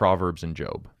between Proverbs and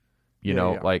Job.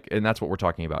 And that's what we're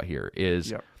talking about here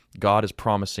is God is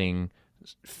promising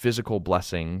physical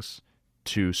blessings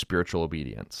to spiritual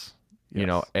obedience.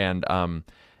 Just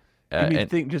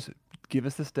give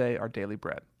us this day our daily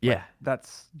bread. Yeah.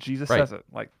 That's Jesus says it.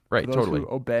 Right, those totally. who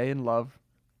obey and love.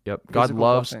 Yep. God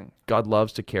loves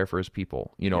to care for his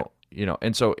people.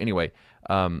 And so anyway,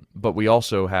 but we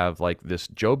also have this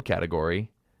Job category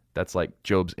that's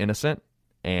Job's innocent,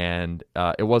 and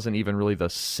it wasn't even really the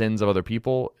sins of other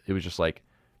people. It was just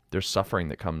there's suffering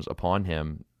that comes upon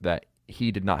him that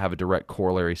he did not have a direct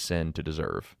corollary sin to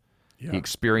deserve. Yeah. He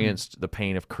experienced the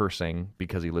pain of cursing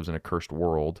because he lives in a cursed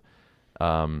world.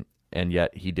 and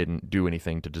yet he didn't do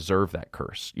anything to deserve that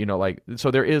curse. Like,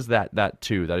 so there is that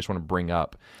too that I just want to bring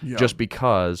up, just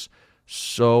because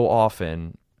so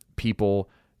often people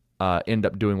end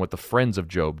up doing what the friends of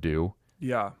Job do.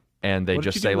 Yeah. And they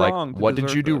just say, like, what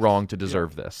did you do wrong to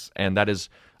deserve this? And that is,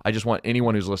 I just want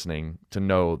anyone who's listening to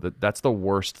know that that's the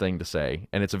worst thing to say.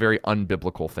 And it's a very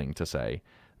unbiblical thing to say,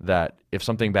 that if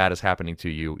something bad is happening to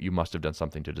you, you must have done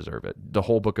something to deserve it. The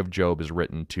whole book of Job is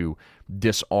written to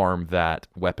disarm that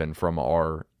weapon from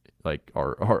our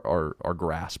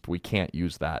grasp. We can't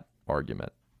use that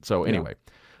argument. So anyway,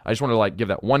 I just want to like give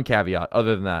that one caveat.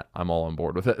 Other than that, I'm all on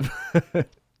board with it.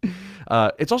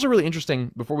 It's also really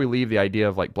interesting, before we leave the idea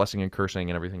of like blessing and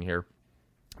cursing and everything here,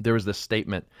 there was this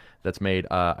statement that's made,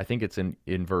 I think it's in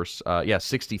verse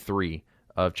 63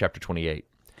 of chapter 28.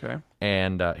 Okay.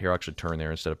 And here, I'll actually turn there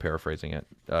instead of paraphrasing it.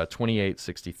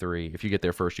 28:63. If you get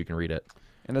there first, you can read it.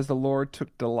 And as the Lord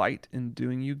took delight in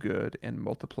doing you good and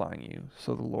multiplying you,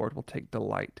 so the Lord will take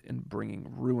delight in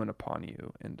bringing ruin upon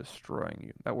you and destroying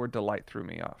you. That word delight threw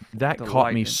me off. That delight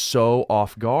caught me so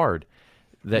off guard.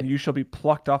 That and you shall be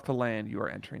plucked off the land you are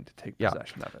entering to take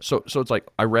possession of it. So it's like,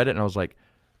 I read it and I was like,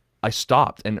 I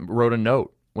stopped and wrote a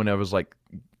note when I was like,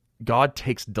 God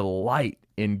takes delight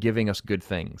in giving us good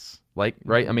things. Like,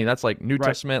 right? I mean, that's like New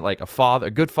Testament, like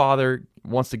a good father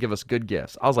wants to give us good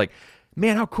gifts. I was like,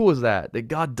 man, how cool is that? That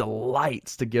God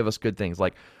delights to give us good things.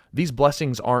 Like, these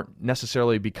blessings aren't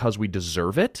necessarily because we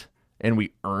deserve it and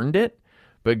we earned it,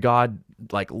 but God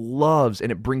like loves,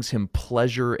 and it brings him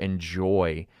pleasure and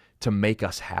joy to make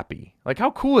us happy. Like,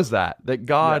 how cool is that? That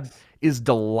God is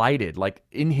delighted, like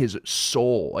in his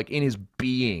soul, like in his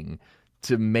being,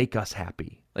 to make us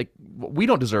happy. Like, we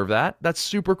don't deserve that. That's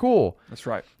super cool. That's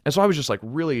right. And so I was just like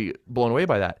really blown away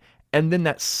by that. And then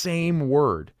that same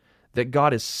word, that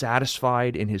God is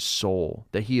satisfied in his soul,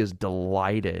 that he is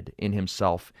delighted in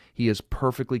himself. He is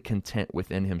perfectly content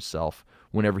within himself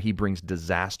whenever he brings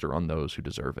disaster on those who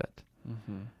deserve it.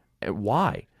 Mm-hmm. And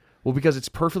why? Well, because it's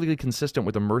perfectly consistent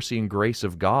with the mercy and grace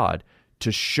of God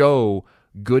to show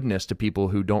goodness to people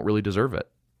who don't really deserve it.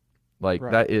 Like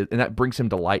that is, and that brings him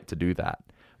delight to do that.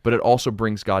 But it also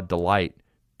brings God delight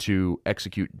to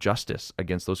execute justice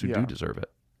against those who do deserve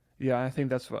it. Yeah, I think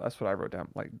that's what I wrote down.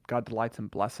 Like, God delights in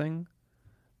blessing,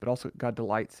 but also God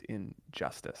delights in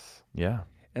justice. Yeah.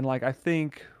 And like, I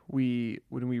think when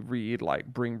we read like,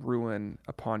 bring ruin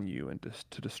upon you and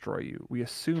to destroy you, we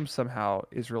assume somehow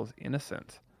Israel is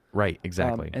innocent. Right,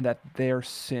 exactly. And that their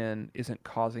sin isn't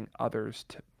causing others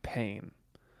to pain.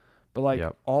 But like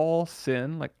all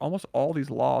sin, like almost all these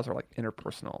laws are like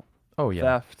interpersonal. Oh yeah.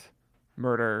 Theft,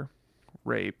 murder,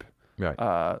 rape, right.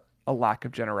 A lack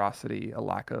of generosity, a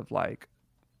lack of like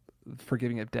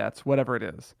forgiving of debts, whatever it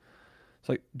is.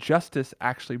 So like justice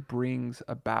actually brings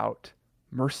about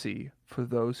mercy for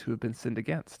those who have been sinned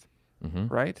against. Mm-hmm.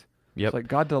 Right? Yep. So like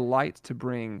God delights to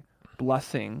bring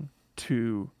blessing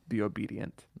to the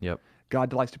obedient. Yep.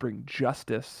 God delights to bring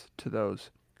justice to those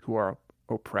who are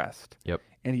oppressed. Yep.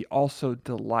 And he also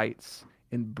delights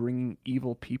in bringing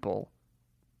evil people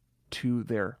to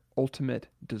their ultimate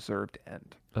deserved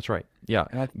end. That's right.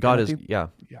 Yeah. God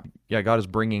is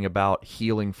bringing about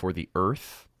healing for the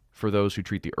earth, for those who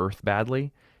treat the earth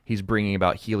badly. He's bringing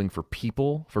about healing for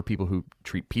people who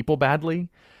treat people badly.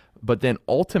 But then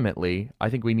ultimately, I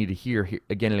think we need to hear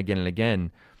again and again and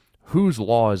again, whose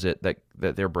law is it that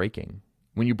they're breaking?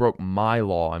 When you broke my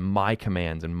law and my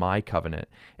commands and my covenant.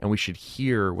 And we should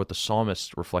hear what the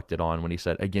psalmist reflected on when he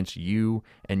said, against you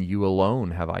and you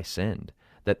alone have I sinned.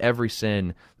 That every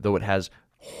sin, though it has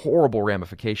horrible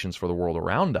ramifications for the world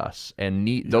around us, and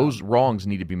those wrongs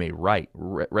need to be made right.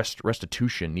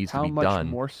 Restitution needs to be done. How much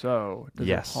more so does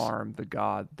it harm the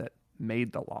God that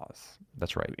made the laws?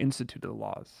 That's right. Who instituted the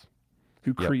laws,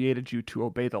 who created you to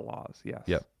obey the laws. Yes.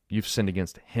 Yep. You've sinned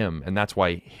against him, and that's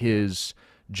why his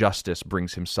justice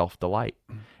brings himself delight.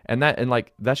 And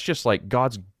that's just like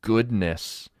God's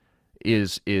goodness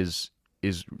is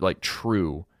like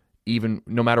true, even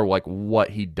no matter like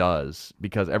what he does,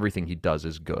 because everything he does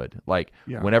is good. Like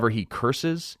whenever he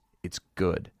curses, it's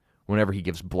good. Whenever he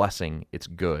gives blessing, it's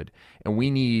good.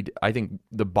 And I think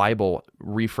the Bible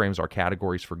reframes our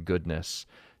categories for goodness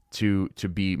to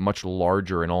be much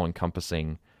larger and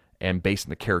all-encompassing and based on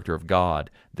the character of God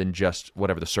than just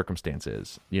whatever the circumstance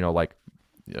is.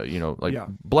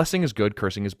 Blessing is good,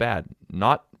 cursing is bad.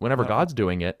 Not whenever God's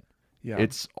doing it. Yeah.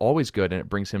 It's always good, and it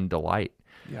brings him delight.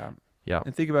 Yeah. Yeah.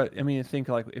 And think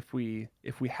like if we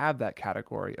have that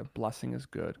category of blessing is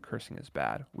good, cursing is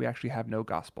bad, we actually have no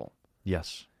gospel.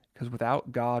 Yes. Because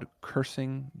without God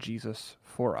cursing Jesus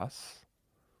for us,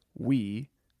 we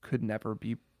could never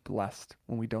be blessed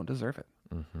when we don't deserve it.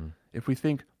 Mm-hmm. If we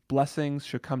think blessings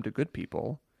should come to good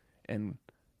people and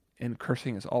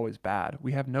cursing is always bad,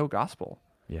 we have no gospel.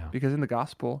 Yeah. Because in the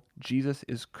gospel, Jesus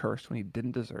is cursed when he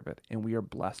didn't deserve it, and we are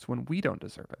blessed when we don't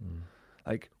deserve it.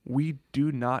 Like, we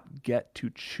do not get to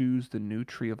choose the new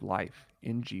tree of life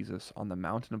in Jesus on the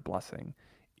mountain of blessing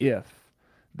if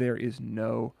there is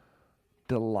no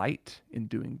delight in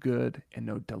doing good and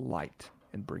no delight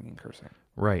in bringing cursing.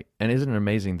 Right. And isn't it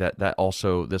amazing that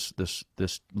also this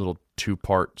little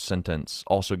two-part sentence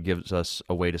also gives us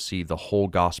a way to see the whole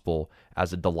gospel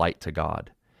as a delight to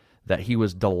God, that he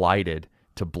was delighted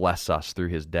to bless us through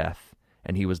his death,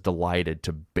 and he was delighted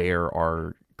to bear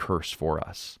our curse for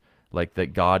us. Like,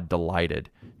 that God delighted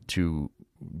to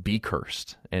be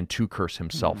cursed and to curse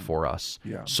himself for us,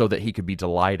 so that he could be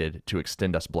delighted to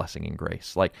extend us blessing and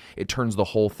grace. Like, it turns the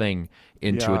whole thing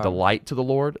into a delight to the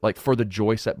Lord. Like, for the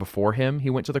joy set before him, he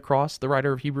went to the cross, the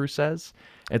writer of Hebrews says.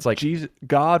 It's like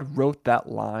God wrote that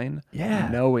line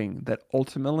knowing that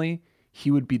ultimately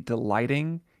he would be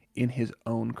delighting in his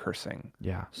own cursing,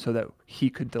 so that he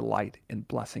could delight in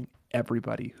blessing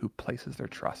everybody who places their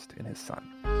trust in his Son.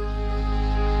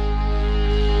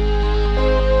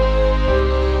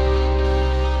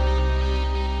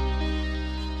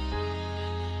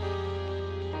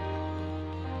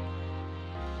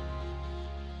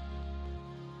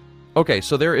 Okay,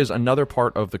 so there is another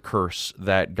part of the curse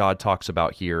that God talks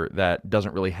about here that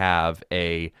doesn't really have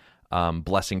a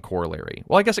blessing corollary.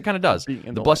 Well, I guess it kind of does.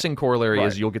 The blessing corollary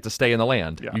is you'll get to stay in the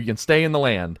land. Yeah. You can stay in the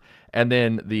land. And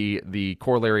then the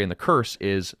corollary in the curse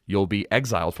is you'll be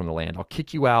exiled from the land. I'll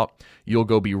kick you out. You'll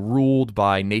go be ruled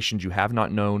by nations you have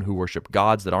not known who worship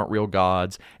gods that aren't real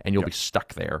gods, and you'll be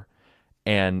stuck there.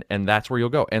 And that's where you'll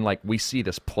go. And like, we see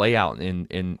this play out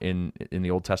in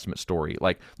the Old Testament story.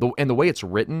 Like, the way it's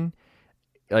written,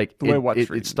 like,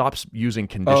 it stops using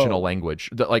conditional language.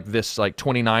 Like this, like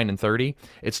 29 and 30,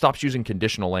 it stops using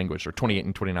conditional language, or 28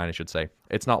 and 29, I should say.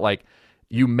 It's not like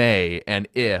you may and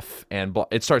if and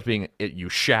it starts being you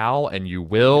shall and you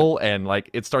will, and like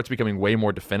it starts becoming way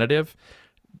more definitive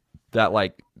that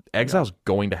like exile's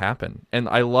going to happen. And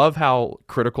I love how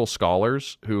critical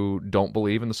scholars who don't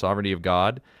believe in the sovereignty of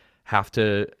God have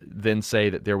to then say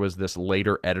that there was this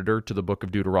later editor to the book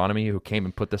of Deuteronomy who came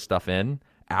and put this stuff in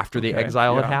after the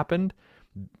exile had happened,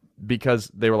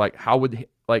 because they were like, how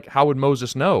would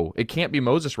Moses know? It can't be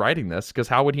Moses writing this, because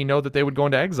how would he know that they would go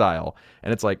into exile?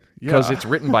 And it's like, because it's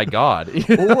written by God.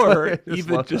 Or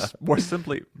even just more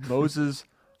simply, Moses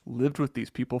lived with these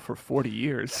people for 40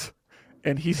 years.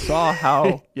 And he saw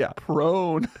how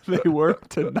prone they were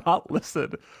to not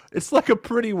listen. It's like a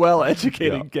pretty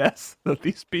well-educated guess that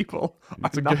these people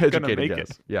are not going to make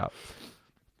it. Yeah.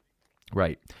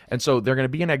 Right. And so they're going to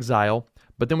be in exile,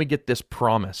 but then we get this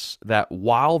promise that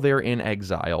while they're in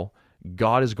exile,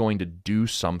 God is going to do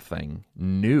something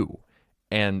new.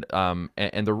 Actually,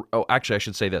 I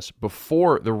should say this.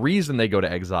 Before, the reason they go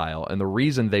to exile and the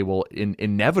reason they will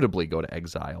inevitably go to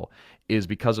exile is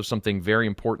because of something very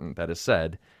important that is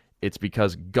said. It's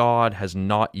because God has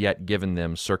not yet given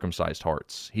them circumcised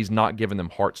hearts. He's not given them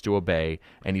hearts to obey,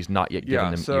 and he's not yet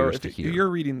given them ears to hear. So if you're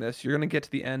reading this, you're going to get to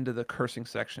the end of the cursing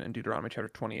section in Deuteronomy chapter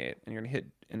 28, and you're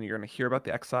going to hear about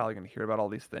the exile, you're going to hear about all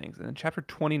these things. And in chapter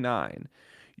 29,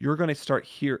 you're going to start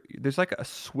there's like a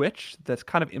switch that's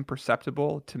kind of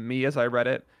imperceptible to me as I read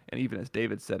it, and even as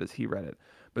David said as he read it.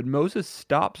 But Moses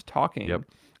stops talking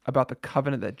about the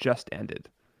covenant that just ended.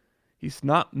 He's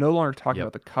no longer talking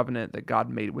about the covenant that God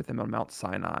made with him on Mount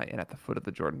Sinai and at the foot of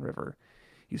the Jordan River.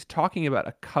 He's talking about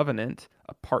a covenant,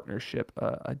 a partnership,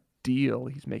 a deal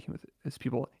he's making with his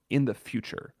people in the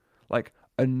future, like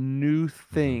a new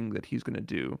thing that he's going to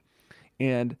do.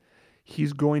 And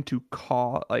he's going to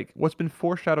like, what's been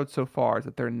foreshadowed so far is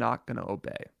that they're not going to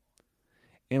obey.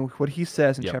 And what he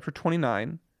says in chapter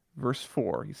 29, verse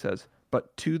 4, he says,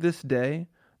 "But to this day,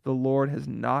 the Lord has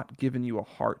not given you a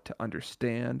heart to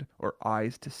understand, or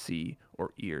eyes to see,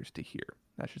 or ears to hear."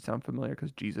 That should sound familiar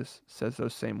because Jesus says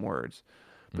those same words.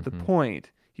 But the point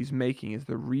he's making is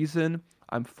the reason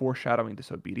I'm foreshadowing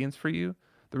disobedience for you,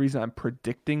 the reason I'm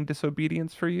predicting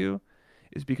disobedience for you,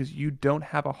 is because you don't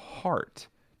have a heart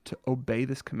to obey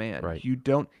this command. Right. You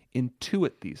don't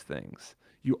intuit these things.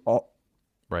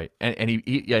 Right. And he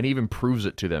even proves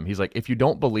it to them. He's like, if you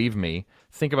don't believe me,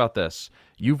 think about this.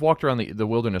 You've walked around the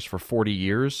wilderness for 40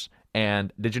 years,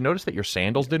 and did you notice that your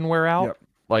sandals didn't wear out? Yep.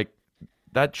 Like,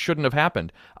 that shouldn't have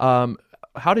happened.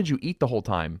 How did you eat the whole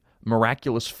time?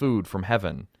 Miraculous food from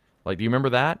heaven. Like, do you remember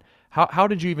that? How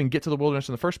did you even get to the wilderness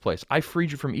in the first place? I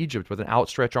freed you from Egypt with an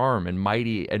outstretched arm and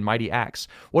mighty axe.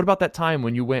 What about that time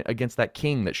when you went against that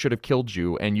king that should have killed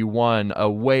you and you won a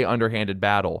way underhanded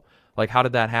battle? Like, how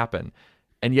did that happen?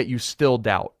 and yet you still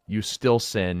doubt, you still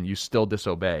sin, you still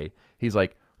disobey. He's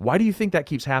like, why do you think that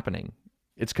keeps happening?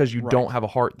 It's because you don't have a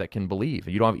heart that can believe.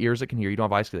 You don't have ears that can hear. You don't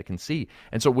have eyes that can see.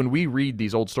 And so when we read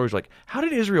these old stories, like, how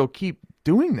did Israel keep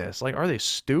doing this? Like, are they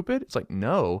stupid? It's like,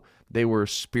 no, they were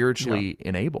spiritually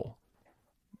unable.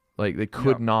 Like, they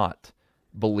could not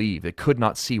believe. They could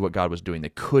not see what God was doing. They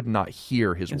could not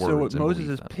hear his words. So what Moses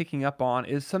is them. picking up on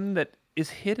is something that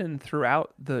is hidden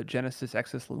throughout the Genesis,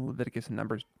 Exodus, Leviticus, and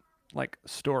Numbers like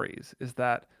stories, is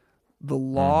that the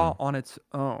law on its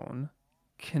own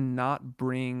cannot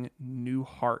bring new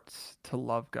hearts to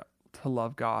love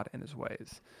God and his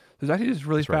ways. There's actually this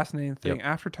really fascinating thing. Yep.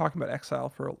 After talking about exile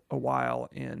for a while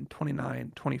in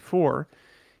 29:24,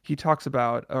 he talks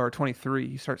about, or 23,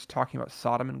 he starts talking about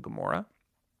Sodom and Gomorrah.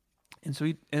 And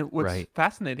so what's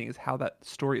fascinating is how that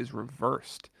story is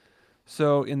reversed.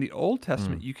 So in the Old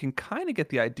Testament, you can kind of get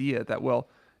the idea that, well,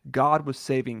 God was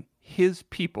saving his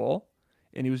people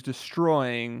and he was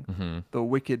destroying the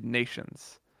wicked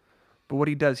nations. But what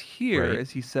he does here is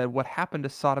he said, what happened to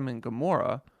Sodom and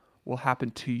Gomorrah will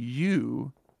happen to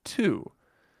you too.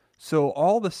 So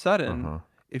all of a sudden,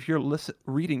 if you're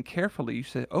reading carefully, you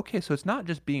say, okay, so it's not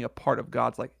just being a part of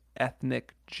God's like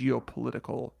ethnic,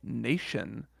 geopolitical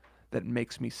nation that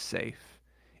makes me safe.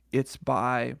 It's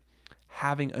by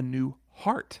having a new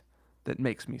heart that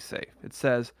makes me safe. It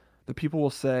says, the people will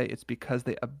say it's because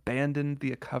they abandoned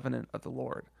the covenant of the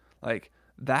Lord. Like,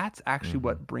 that's actually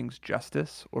what brings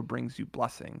justice or brings you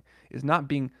blessing, is not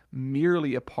being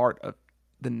merely a part of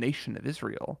the nation of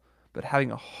Israel, but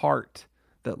having a heart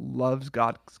that loves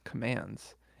God's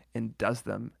commands and does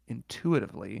them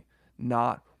intuitively,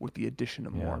 not with the addition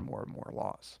of more and more and more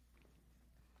laws.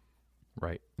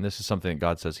 Right. And this is something that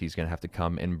God says he's going to have to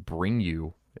come and bring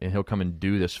you, and he'll come and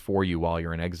do this for you while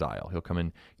you're in exile. He'll come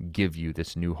and give you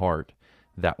this new heart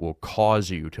that will cause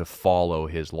you to follow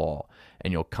his law.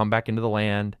 And you'll come back into the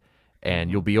land and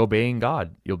you'll be obeying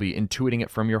God. You'll be intuiting it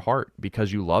from your heart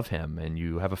because you love him and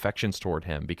you have affections toward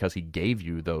him because he gave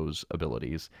you those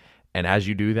abilities. And as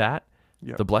you do that,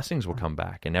 the blessings will come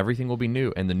back and everything will be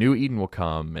new, and the new Eden will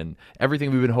come and everything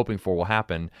we've been hoping for will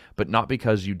happen, but not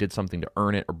because you did something to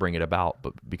earn it or bring it about,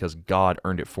 but because God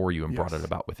earned it for you and brought it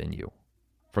about within you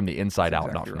from the inside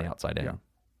out, not from the outside in.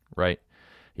 Right?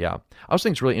 Yeah. I was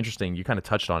thinking it's really interesting. You kind of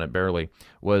touched on it barely,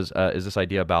 is this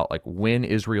idea about like when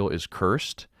Israel is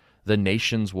cursed, the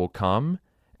nations will come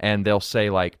and they'll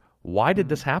say like, why did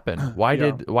this happen? Why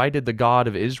did the God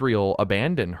of Israel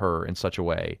abandon her in such a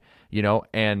way? You know,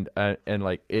 and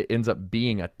like it ends up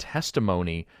being a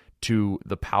testimony to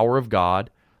the power of God,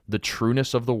 the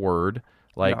trueness of the word,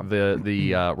 like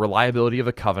the reliability of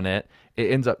the covenant.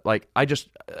 It ends up like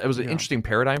it was an interesting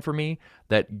paradigm for me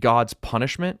that God's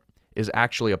punishment is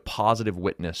actually a positive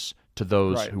witness to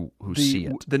those who see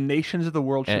it. The nations of the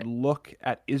world should look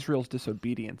at Israel's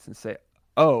disobedience and say,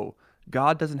 oh,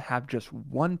 God doesn't have just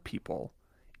one people.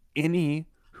 Any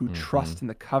who trust in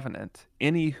the covenant,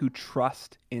 any who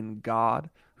trust in God,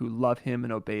 who love him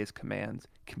and obey his commands,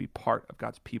 can be part of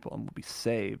God's people and will be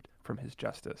saved from his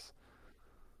justice.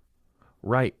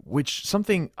 Right, which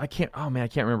something I can't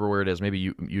remember where it is. Maybe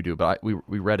you do, but we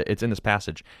read it. It's in this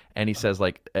passage, and he says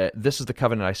like, "This is the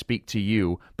covenant I speak to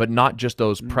you, but not just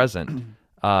those present,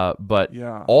 but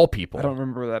all people." I don't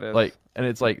remember where that is. Like, and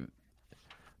it's like,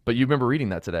 but you remember reading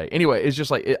that today. Anyway, it's just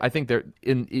like I think there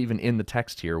even in the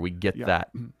text here we get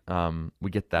that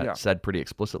said pretty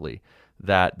explicitly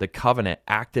that the covenant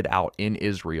acted out in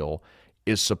Israel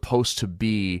is supposed to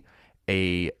be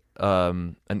an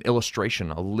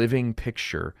illustration, a living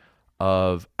picture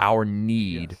of our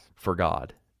need for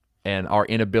God and our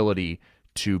inability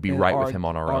to be right with him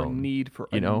on our own. Our need for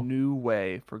a new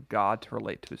way for God to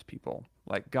relate to his people.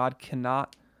 Like God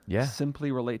cannot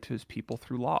simply relate to his people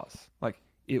through laws. Like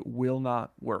it will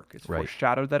not work. It's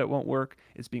foreshadowed that it won't work.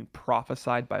 It's being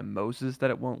prophesied by Moses that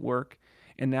it won't work.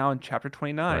 And now in chapter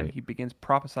 29, he begins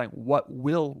prophesying what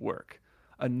will work.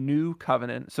 A new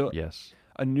covenant. So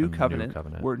a new covenant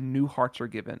where new hearts are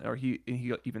given. Or he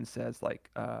even says like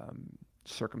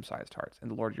circumcised hearts.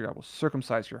 And the Lord your God will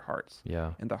circumcise your hearts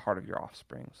and the heart of your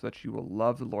offspring, so that you will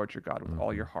love the Lord your God with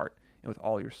all your heart and with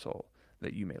all your soul,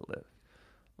 that you may live.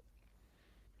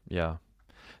 Yeah.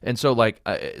 And so like,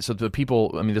 so the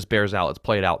people, I mean, this bears out, let's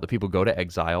play it out. The people go to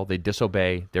exile, they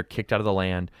disobey, they're kicked out of the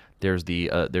land. There's the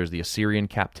Assyrian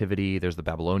captivity, there's the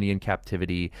Babylonian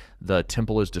captivity, the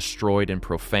temple is destroyed and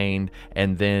profaned,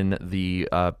 and then the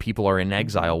people are in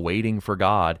exile waiting for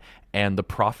God, and the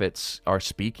prophets are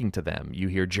speaking to them. You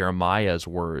hear Jeremiah's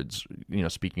words,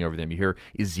 speaking over them. You hear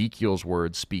Ezekiel's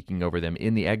words speaking over them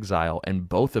in the exile, and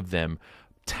both of them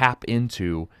tap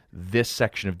into this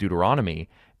section of Deuteronomy.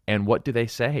 And what do they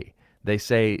say? They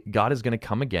say God is going to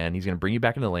come again. He's going to bring you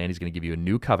back into the land. He's going to give you a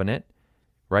new covenant,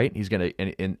 right? He's going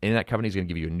to in that covenant, he's going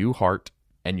to give you a new heart,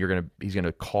 and he's going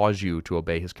to cause you to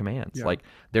obey his commands. Yeah. Like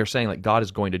they're saying, like God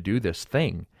is going to do this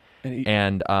thing,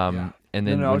 and then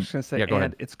I was just gonna say, go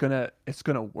ahead. and it's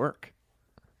gonna work,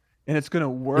 and it's gonna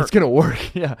work. It's going to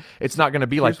work. Yeah, it's not going to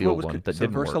be like the old one that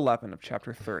didn't verse work. 11 of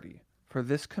chapter 30. For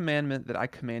this commandment that I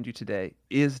command you today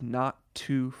is not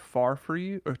too far for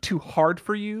you or too hard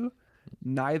for you,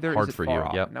 neither Hard is it for far you,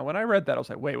 off. yep. Now, when I read that, I was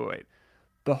like, wait.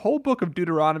 The whole book of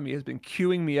Deuteronomy has been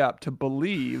queuing me up to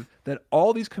believe that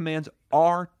all these commands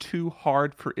are too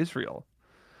hard for Israel.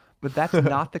 But that's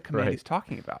not the command Right. he's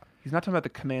talking about. He's not talking about the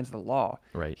commands of the law.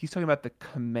 Right. He's talking about the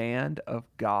command of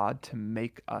God to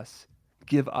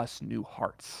give us new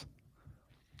hearts.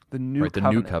 The new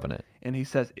covenant. And he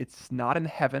says, it's not in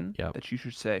heaven that you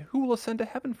should say, who will ascend to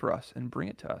heaven for us and bring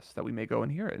it to us, that we may go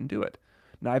and hear it and do it.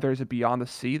 Neither is it beyond the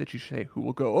sea that you should say, who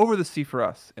will go over the sea for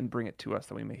us and bring it to us,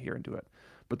 that we may hear and do it.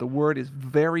 But the word is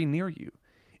very near you.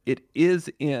 It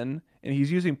is in, and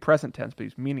he's using present tense, but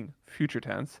he's meaning future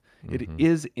tense. Mm-hmm. It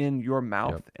is in your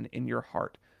mouth and in your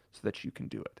heart so that you can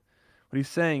do it. What he's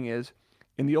saying is,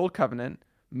 in the old covenant,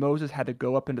 Moses had to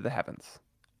go up into the heavens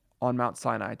on Mount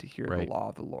Sinai to hear the law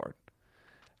of the Lord.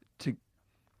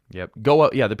 Go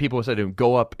up. Yeah, the people said to him,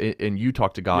 "Go up and you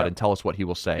talk to God and tell us what He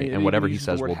will say, and whatever He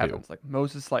says, we'll do." Like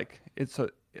Moses, the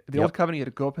old covenant, you had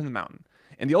to go up in the mountain.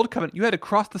 In the old covenant, you had to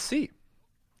cross the sea.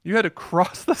 You had to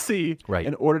cross the sea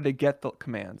in order to get the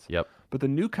commands. But the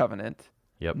new covenant,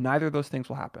 neither of those things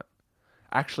will happen.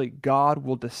 Actually, God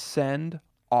will descend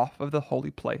off of the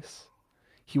holy place.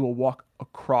 He will walk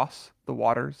across the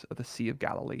waters of the Sea of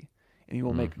Galilee, and He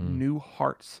will make new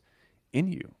hearts in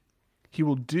you. He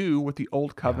will do what the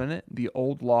old covenant, the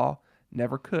old law,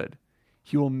 never could.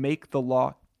 He will make the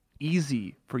law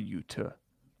easy for you to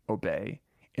obey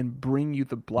and bring you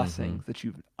the blessings that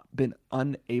you've been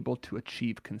unable to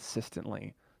achieve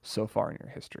consistently so far in your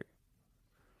history.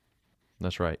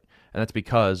 That's right. And that's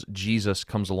because Jesus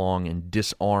comes along and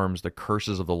disarms the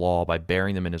curses of the law by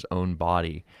bearing them in His own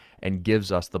body and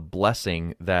gives us the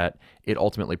blessing that it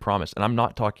ultimately promised. And I'm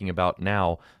not talking about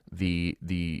now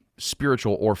the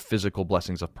spiritual or physical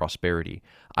blessings of prosperity.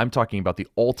 I'm talking about the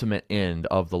ultimate end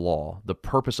of the law. The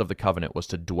purpose of the covenant was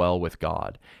to dwell with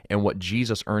God. And what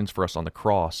Jesus earns for us on the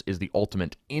cross is the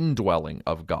ultimate indwelling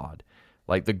of God.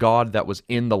 Like the God that was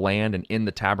in the land and in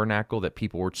the tabernacle that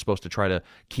people were supposed to try to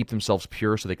keep themselves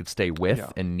pure so they could stay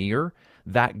with and near,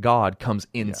 that God comes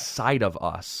inside of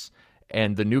us.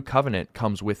 And the new covenant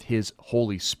comes with His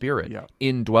Holy Spirit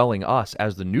indwelling us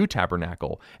as the new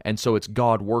tabernacle. And so it's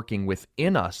God working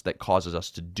within us that causes us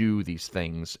to do these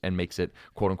things and makes it,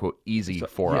 quote unquote, easy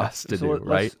for us to do,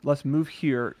 right? Let's move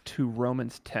here to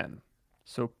Romans 10.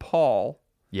 So Paul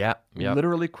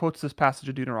literally quotes this passage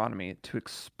of Deuteronomy to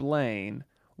explain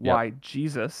why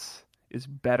Jesus is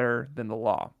better than the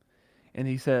law. And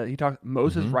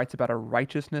Moses writes about a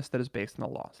righteousness that is based on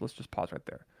the law. So let's just pause right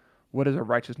there. What is a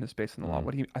righteousness based on the law?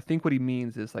 I think what he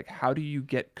means is like, how do you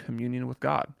get communion with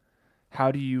God?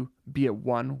 How do you be at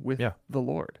one with the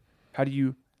Lord? How do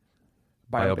you,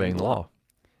 by obeying the law,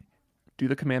 do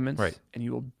the commandments, and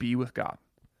you will be with God.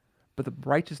 But the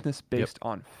righteousness based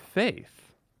on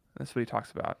faith, that's what he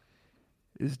talks about,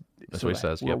 that's what he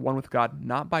says. We're one with God,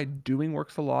 not by doing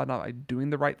works of the law, not by doing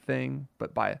the right thing,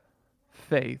 but by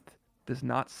faith. Does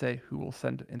not say who will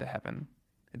ascend into heaven.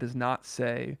 It does not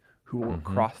say who will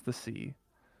cross the sea.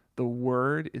 The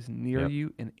word is near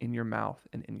you and in your mouth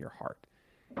and in your heart.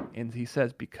 And he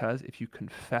says, because if you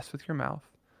confess with your mouth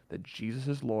that Jesus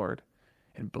is Lord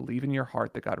and believe in your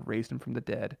heart that God raised Him from the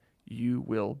dead, you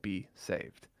will be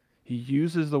saved. He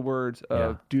uses the words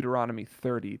of Deuteronomy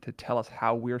 30 to tell us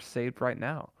how we're saved right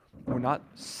now. We're not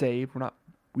saved.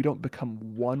 We don't become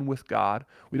one with God.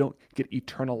 We don't get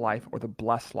eternal life or the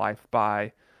blessed life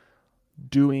by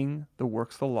doing the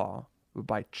works of the law, but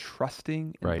by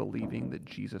trusting and believing that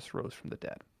Jesus rose from the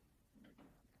dead.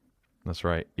 That's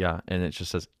right. Yeah. And it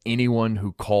just says anyone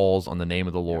who calls on the name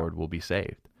of the Lord will be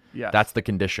saved. Yes. That's the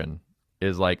condition.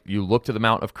 Is like you look to the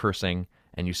mount of cursing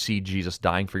and you see Jesus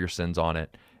dying for your sins on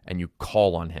it and you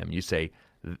call on Him. You say,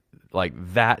 like,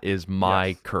 that is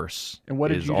my curse. And what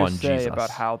did you just say Jesus. about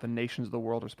how the nations of the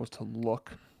world are supposed to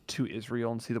look to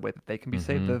Israel and see the way that they can be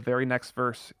saved? The very next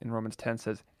verse in Romans 10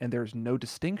 says, and there's no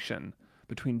distinction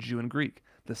between Jew and Greek.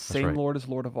 The same Lord is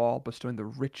Lord of all, bestowing the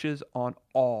riches on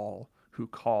all who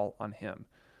call on Him.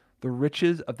 The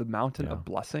riches of the mountain of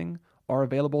blessing are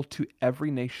available to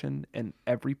every nation and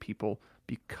every people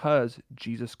because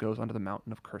Jesus goes onto the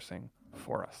mountain of cursing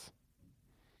for us.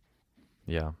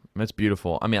 Yeah, it's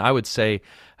beautiful. I mean, I would say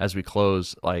as we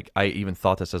close, like I even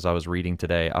thought this as I was reading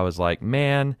today. I was like,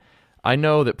 man, I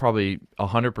know that probably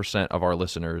 100% of our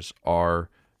listeners are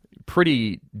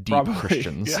pretty deep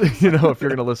Christians. Yeah. If you're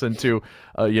going to listen to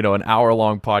an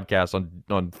hour-long podcast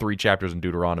on 3 chapters in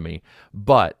Deuteronomy.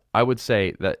 But I would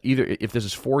say that either if this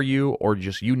is for you or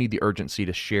just you need the urgency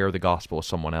to share the gospel with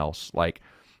someone else, like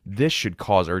this should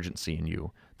cause urgency in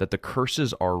you that the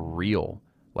curses are real.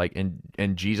 Like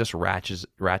and Jesus ratchets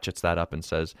that up and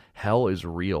says hell is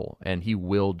real and he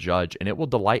will judge and it will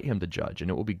delight him to judge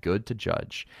and it will be good to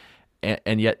judge.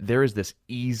 And yet there is this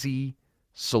easy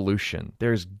solution.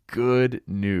 There's good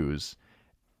news.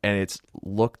 And it's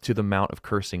look to the mount of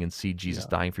cursing and see Jesus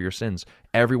dying for your sins.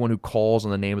 Everyone who calls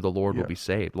on the name of the Lord will be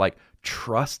saved. Like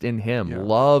trust in him,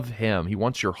 love him. He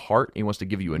wants your heart. He wants to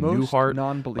give you a new heart. Most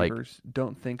non-believers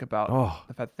don't think about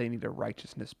the fact that they need a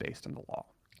righteousness based on the law,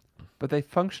 but they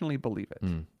functionally believe it.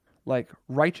 Like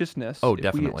righteousness. Oh, if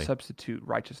definitely. we substitute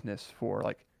righteousness for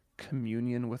like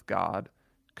communion with God,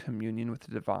 communion with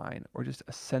the divine, or just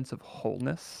a sense of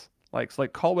wholeness.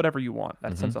 Like call whatever you want.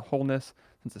 That sense of wholeness,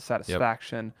 sense of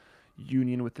satisfaction,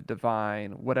 union with the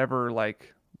divine, whatever,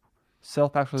 like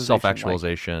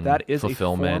self-actualization. Like, that is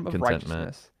fulfillment, a form of contentment.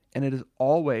 righteousness, and it is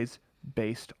always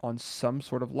based on some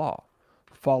sort of law.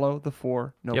 Follow the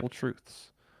 4 noble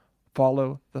truths.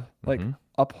 Follow the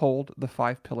uphold the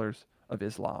 5 pillars of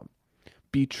Islam.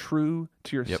 Be true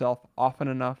to yourself often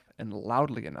enough and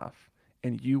loudly enough,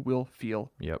 and you will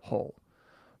feel whole.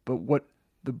 But what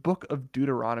the book of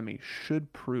Deuteronomy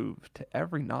should prove to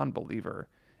every non-believer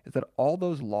is that all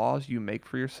those laws you make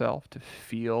for yourself to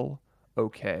feel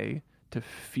okay, to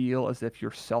feel as if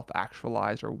you're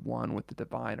self-actualized or one with the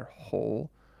divine or whole,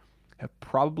 have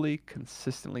probably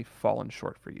consistently fallen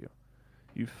short for you.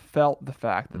 You felt the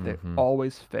fact that they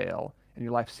always fail, and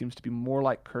your life seems to be more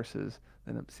like curses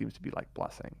than it seems to be like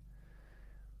blessing.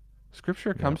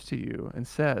 Scripture comes to you and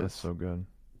says, that's so good.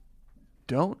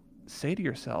 Don't say to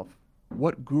yourself,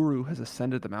 what guru has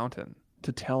ascended the mountain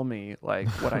to tell me like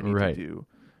what I need to do?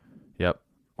 Yep.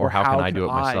 Or how can I do it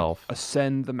myself?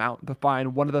 Ascend the mountain to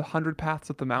find one of the 100 paths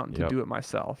of the mountain to do it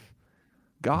myself.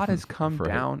 God has come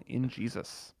down in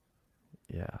Jesus.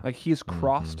 Yeah. Like he has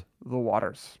crossed the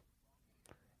waters.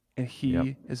 And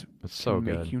he is so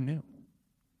make good. You new.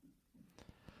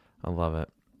 I love it.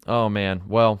 Oh man.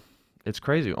 Well, it's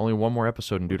crazy. Only one more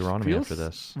episode in Deuteronomy after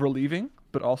this. Relieving,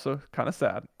 but also kind of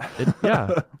sad.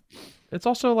 It's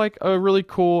also like a really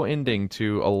cool ending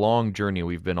to a long journey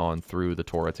we've been on through the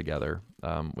Torah together,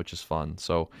 which is fun.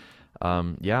 So,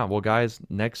 well, guys,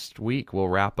 next week we'll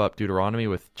wrap up Deuteronomy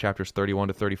with chapters 31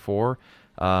 to 34.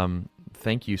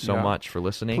 Thank you so much for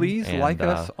listening. Please like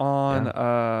us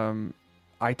on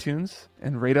iTunes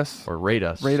and rate us. Or rate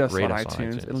us. Rate us on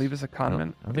iTunes and leave us a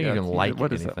comment. I don't think you can like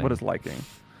anything. What is liking?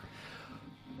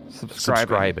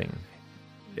 Subscribing.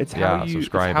 It's how it's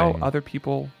how other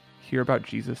people hear about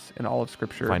Jesus and all of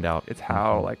Scripture. Find out. It's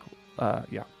how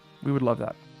we would love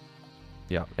that.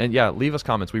 Yeah, and leave us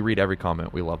comments. We read every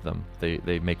comment. We love them.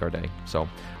 They make our day. So,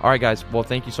 all right, guys. Well,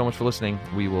 thank you so much for listening.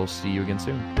 We will see you again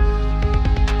soon.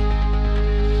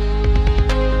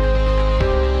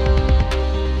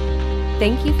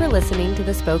 Thank you for listening to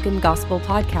the Spoken Gospel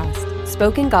Podcast.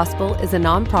 Spoken Gospel is a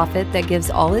nonprofit that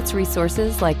gives all its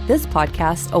resources, like this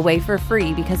podcast, away for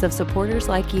free because of supporters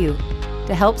like you.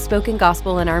 To help Spoken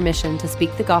Gospel in our mission to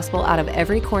speak the gospel out of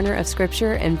every corner of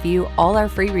Scripture and view all our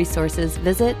free resources,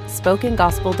 visit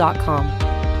spokengospel.com.